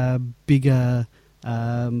a bigger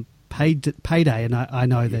payday. And I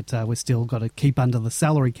know that we've still got to keep under the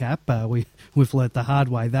salary cap. We've learnt the hard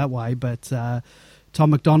way that way. But Tom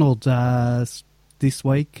McDonald this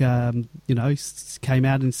week, came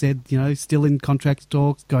out and said, still in contract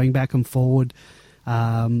talks, going back and forward.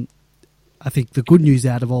 I think the good news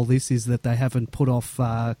out of all this is that they haven't put off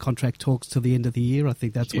contract talks to the end of the year. I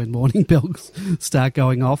think that's when warning bells start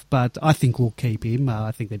going off. But I think we'll keep him.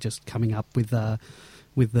 I think they're just coming up with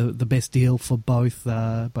the best deal for both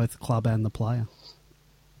the club and the player.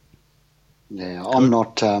 Yeah, I'm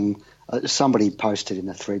not. Somebody posted in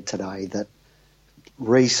a thread today that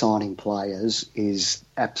re-signing players is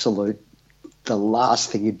the last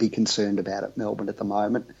thing you'd be concerned about at Melbourne at the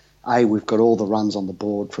moment. We've got all the runs on the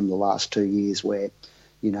board from the last 2 years where,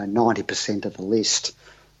 90% of the list,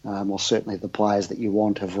 or certainly the players that you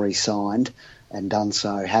want, have re-signed and done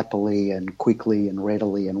so happily and quickly and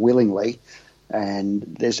readily and willingly. And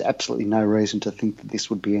there's absolutely no reason to think that this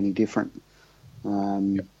would be any different.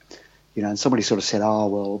 And somebody sort of said,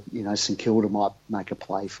 St Kilda might make a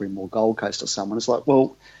play for him or Gold Coast or someone. It's like,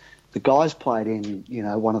 well, the guy's played in,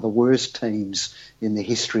 one of the worst teams in the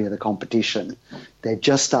history of the competition. They're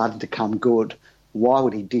just starting to come good. Why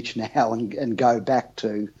would he ditch now and go back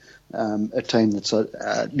to a team that's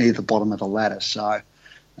near the bottom of the ladder? So I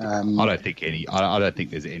don't think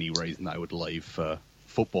there's any reason they would leave for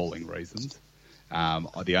footballing reasons.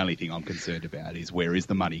 The only thing I'm concerned about is where is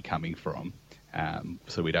the money coming from?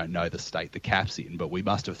 So we don't know the state the cap's in, but we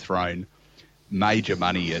must have thrown major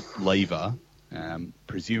money at Lever,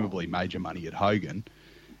 presumably major money at Hogan,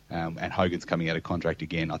 and Hogan's coming out of contract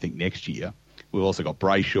again, I think, next year. We've also got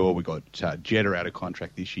Brayshaw, we've got Jetta out of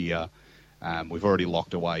contract this year. We've already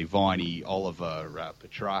locked away Viney, Oliver,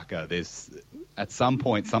 Petrarca. At some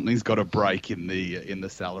point something's got to break in the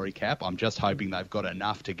salary cap. I'm just hoping they've got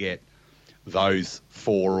enough to get those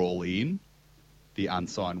four all in, the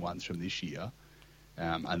unsigned ones from this year,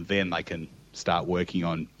 and then they can start working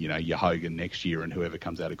on, your Hogan next year and whoever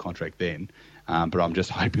comes out of contract then. But I'm just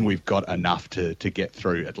hoping we've got enough to get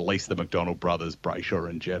through at least the McDonald brothers, Brayshaw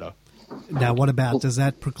and Jetta. Now, what about, does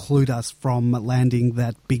that preclude us from landing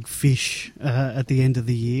that big fish at the end of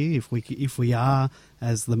the year? If we are,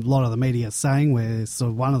 as a lot of the media are saying, we're sort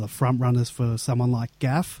of one of the front runners for someone like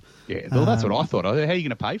Gaff. Yeah, well, that's what I thought. How are you going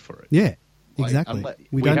to pay for it? Yeah, exactly.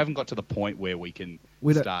 We haven't got to the point where we can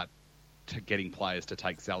start getting players to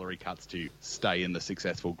take salary cuts to stay in the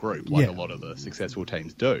successful group, like a lot of the successful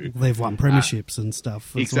teams do. They've won premierships and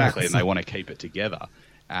stuff. Exactly, and they want to keep it together.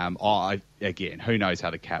 Again, who knows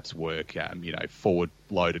how the caps work,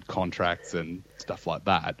 forward-loaded contracts and stuff like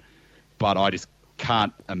that. But I just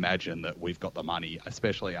can't imagine that we've got the money,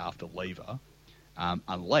 especially after Lever,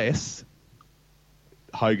 unless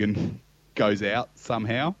Hogan goes out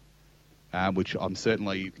somehow, which I'm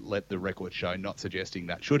certainly, let the record show, not suggesting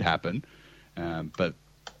that should happen. But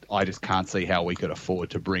I just can't see how we could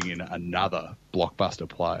afford to bring in another blockbuster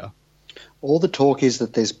player. All the talk is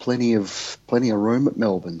that there's plenty of room at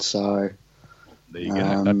Melbourne, so there you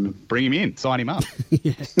go. Bring him in, sign him up.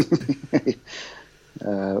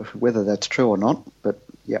 Whether that's true or not, but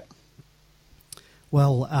yeah.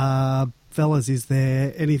 Well, fellas, is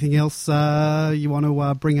there anything else you want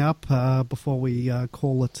to bring up before we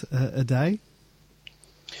call it a day?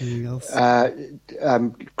 Anything else?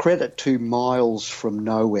 Credit to Miles from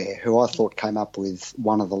Nowhere, who I thought came up with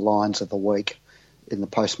one of the lines of the week in the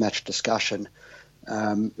post-match discussion,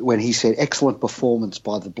 when he said, "Excellent performance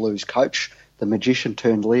by the Blues coach. The magician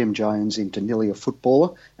turned Liam Jones into nearly a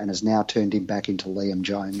footballer and has now turned him back into Liam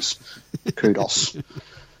Jones." Kudos.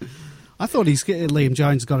 I thought Liam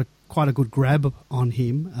Jones got quite a good grab on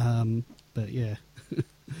him, but yeah.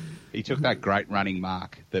 He took that great running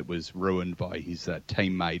mark that was ruined by his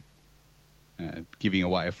teammate giving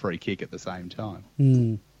away a free kick at the same time.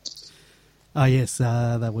 Mm. Oh yes,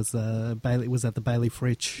 that was Bailey. Was that the Bailey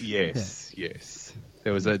Fritsch? Yes, yes.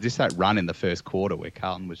 There was just that run in the first quarter where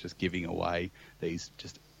Carlton was just giving away these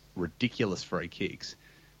just ridiculous free kicks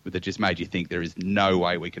that just made you think there is no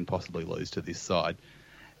way we can possibly lose to this side.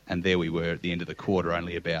 And there we were at the end of the quarter,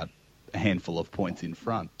 only about a handful of points in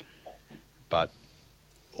front. But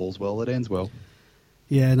all's well that ends well.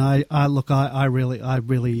 Yeah, and I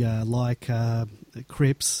really like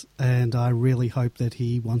Cripps, and I really hope that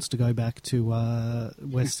he wants to go back to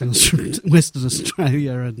Western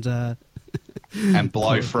Australia and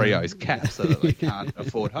blow Freo's cap so that they can't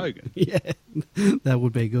afford Hogan. Yeah, that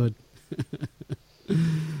would be good.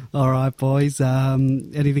 All right, boys.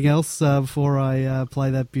 Anything else before I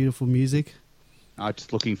play that beautiful music?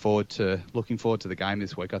 Just looking forward to the game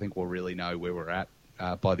this week. I think we'll really know where we're at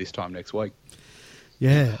by this time next week.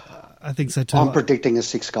 Yeah, I think so too. I'm predicting a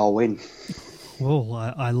 6-goal win. Well,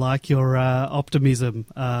 I like your optimism.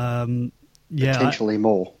 Potentially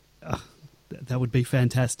more. That would be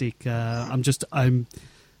fantastic. I'm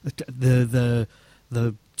the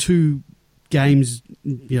two games,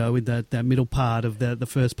 in that middle part of the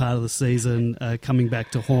first part of the season coming back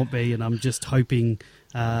to haunt me, and I'm just hoping.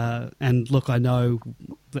 And look, I know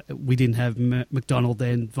we didn't have McDonald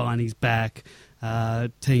then. Viney's back.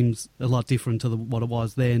 Team's a lot different to what it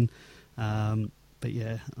was then. But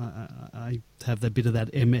yeah, I have that bit of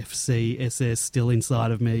that MFC SS still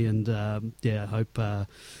inside of me, and I hope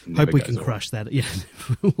we can crush that. Yeah,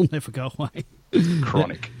 we'll never go away.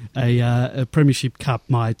 Chronic. A Premiership Cup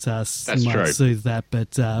might soothe that,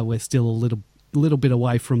 but we're still a little bit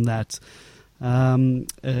away from that.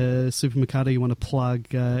 Super Mikado, you want to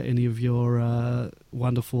plug any of your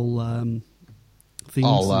wonderful things?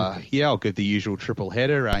 I'll give the usual triple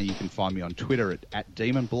header. You can find me on Twitter at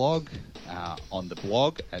DemonBlog, on the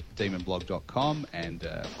blog at demonblog.com, and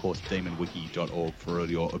of course demonwiki.org for all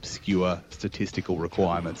your obscure statistical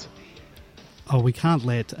requirements. Oh, we can't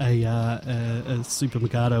let a Super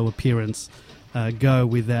Mikado appearance go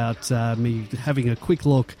without me having a quick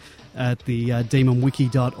look at the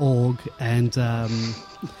demonwiki.org and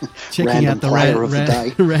checking out the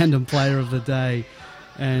random player of the day.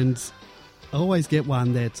 And I always get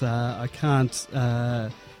one that I can't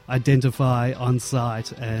identify on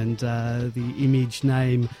site, and the image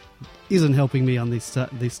name isn't helping me on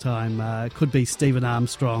this time. Could be Stephen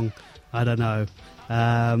Armstrong. I don't know.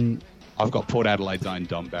 I've got Port Adelaide's own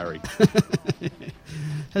Dom Barry.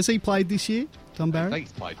 Has he played this year, Dom Barry? I think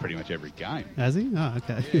he's played pretty much every game. Has he? Oh,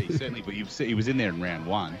 okay. Yeah, he certainly. But he was in there in round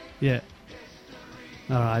one. Yeah.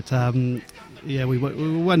 All right. We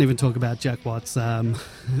won't even talk about Jack Watts and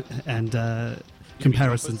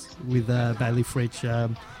comparisons with Bailey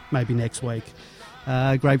Fritsch maybe next week.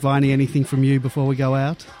 Grapevine, anything from you before we go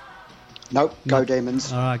out? Nope. Go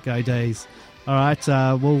Demons. All right, go D's. All right,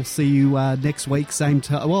 we'll see you next week, same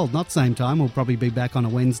time. Well, not same time. We'll probably be back on a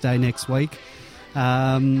Wednesday next week.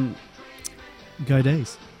 Go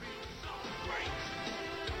D's.